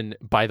mention,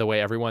 by the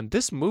way, everyone,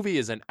 this movie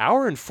is an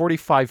hour and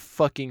 45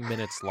 fucking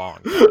minutes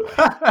long.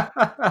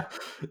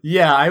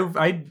 Yeah,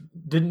 I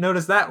didn't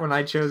notice that when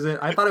I chose it.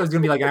 I thought it was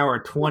gonna be like an hour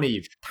and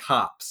 20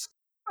 tops.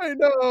 I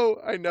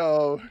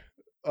know.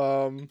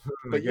 Oh my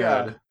But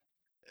God.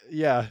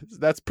 yeah,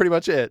 that's pretty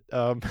much it.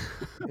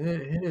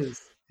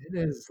 It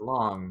is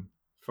long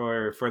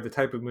for the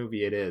type of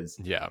movie it is.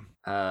 Yeah.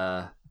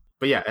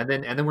 But yeah, and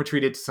then we're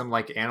treated to some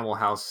like Animal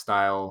House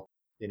style.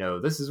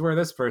 This is where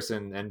this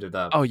person ended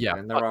up. Oh yeah,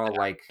 and they're all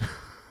like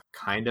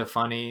kind of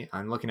funny.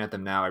 I'm looking at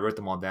them now. I wrote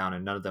them all down,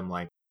 and none of them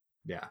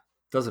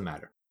doesn't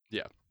matter.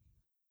 Yeah,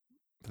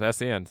 that's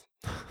the end.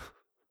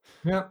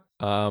 Yeah.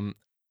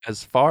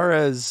 As far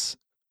as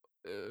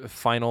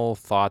final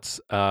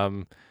thoughts,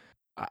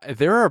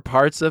 there are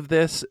parts of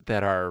this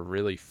that are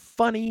really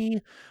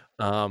funny.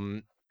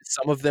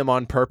 Some of them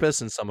on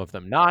purpose and some of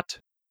them not.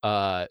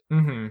 I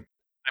mean,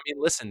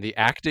 listen, the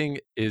acting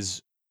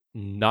is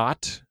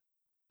not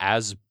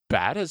as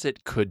bad as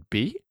it could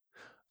be.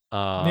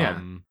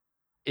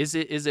 Is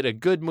it a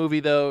good movie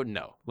though?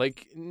 No.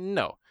 Like,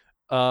 no.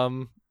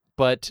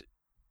 But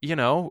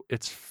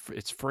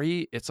it's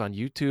free. It's on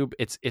YouTube.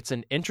 It's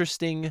an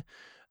interesting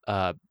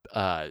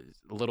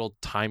little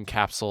time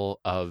capsule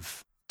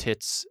of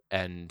tits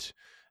and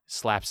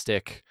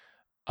slapstick.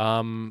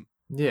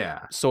 Yeah.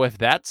 So if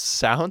that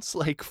sounds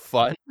like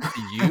fun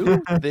to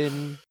you,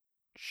 then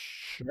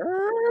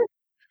sure.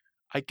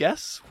 I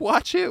guess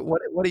watch it.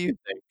 What do you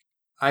think?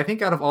 I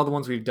think out of all the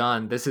ones we've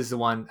done, this is the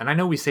one, and I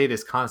know we say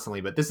this constantly,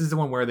 but this is the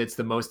one where it's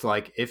the most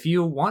like, if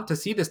you want to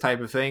see this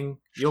type of thing,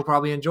 you'll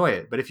probably enjoy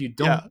it. But if you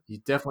don't, you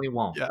definitely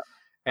won't. Yeah.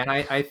 And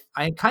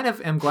I kind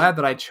of am glad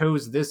that I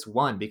chose this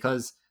one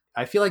because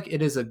I feel like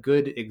it is a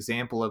good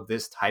example of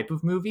this type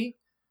of movie.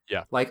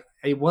 Yeah. Like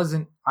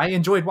I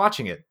enjoyed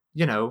watching it.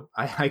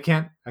 I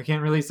can't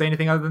really say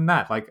anything other than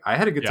that. Like I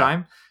had a good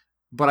time,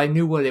 but I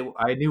knew what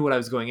I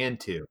was going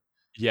into.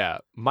 Yeah.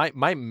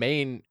 My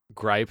main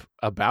gripe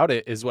about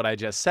it is what I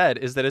just said,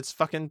 is that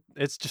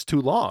it's just too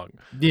long.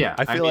 Yeah.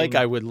 I feel like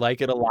I would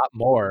like it a lot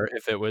more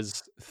if it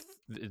was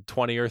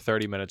 20 or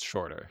 30 minutes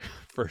shorter,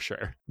 for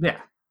sure. Yeah.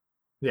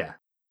 Yeah.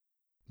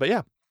 But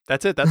yeah,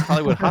 that's it. That's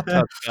Hollywood Hot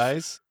Tubs,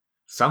 guys.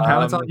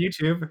 Somehow it's on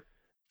YouTube.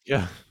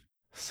 Yeah.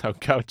 So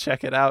go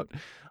check it out.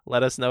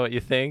 Let us know what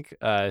you think.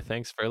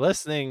 Thanks for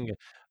listening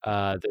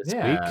this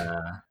week.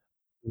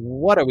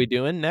 What are we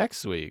doing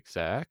next week,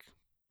 Zach?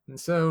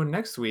 So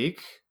next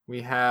week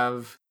we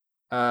have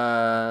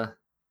how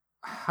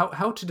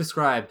to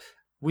describe.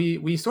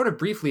 We sort of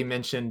briefly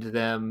mentioned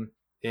them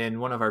in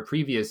one of our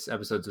previous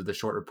episodes of the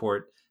short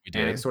report. We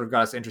did. And it sort of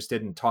got us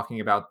interested in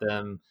talking about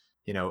them,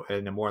 in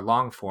a more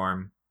long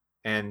form,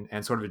 and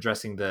sort of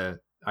addressing the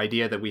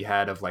idea that we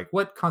had of like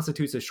what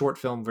constitutes a short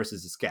film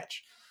versus a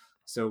sketch.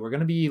 So we're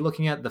going to be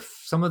looking at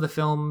some of the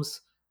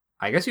films,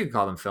 I guess you could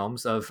call them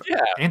films, of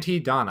Aunty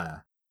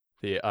Donna,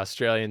 the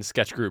Australian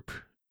sketch group.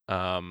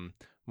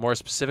 More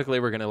specifically,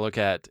 we're going to look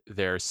at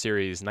their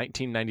series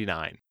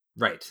 1999.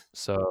 Right.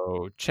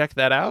 So check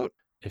that out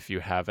if you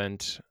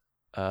haven't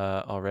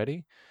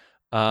already.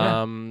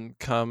 Come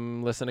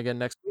listen again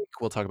next week.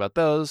 We'll talk about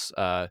those.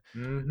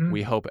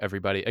 We hope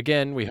everybody,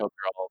 again, we hope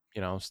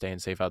you're all, staying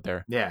safe out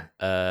there.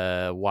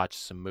 Yeah. Watch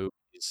some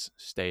movies,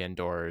 stay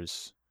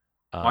indoors.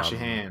 Wash your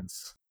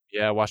hands.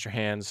 Yeah, wash your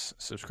hands,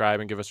 subscribe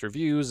and give us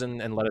reviews and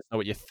let us know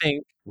what you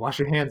think. Wash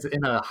your hands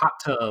in a hot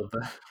tub.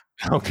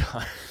 Oh,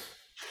 God.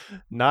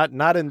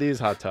 Not in these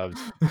hot tubs.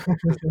 This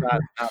is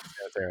not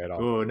sanitary at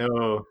all. Oh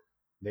no,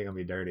 they're gonna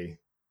be dirty.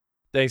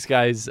 Thanks,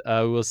 guys.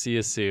 We'll see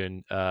you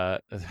soon. Bye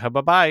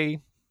bye.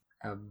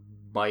 Uh,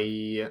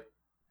 Bye.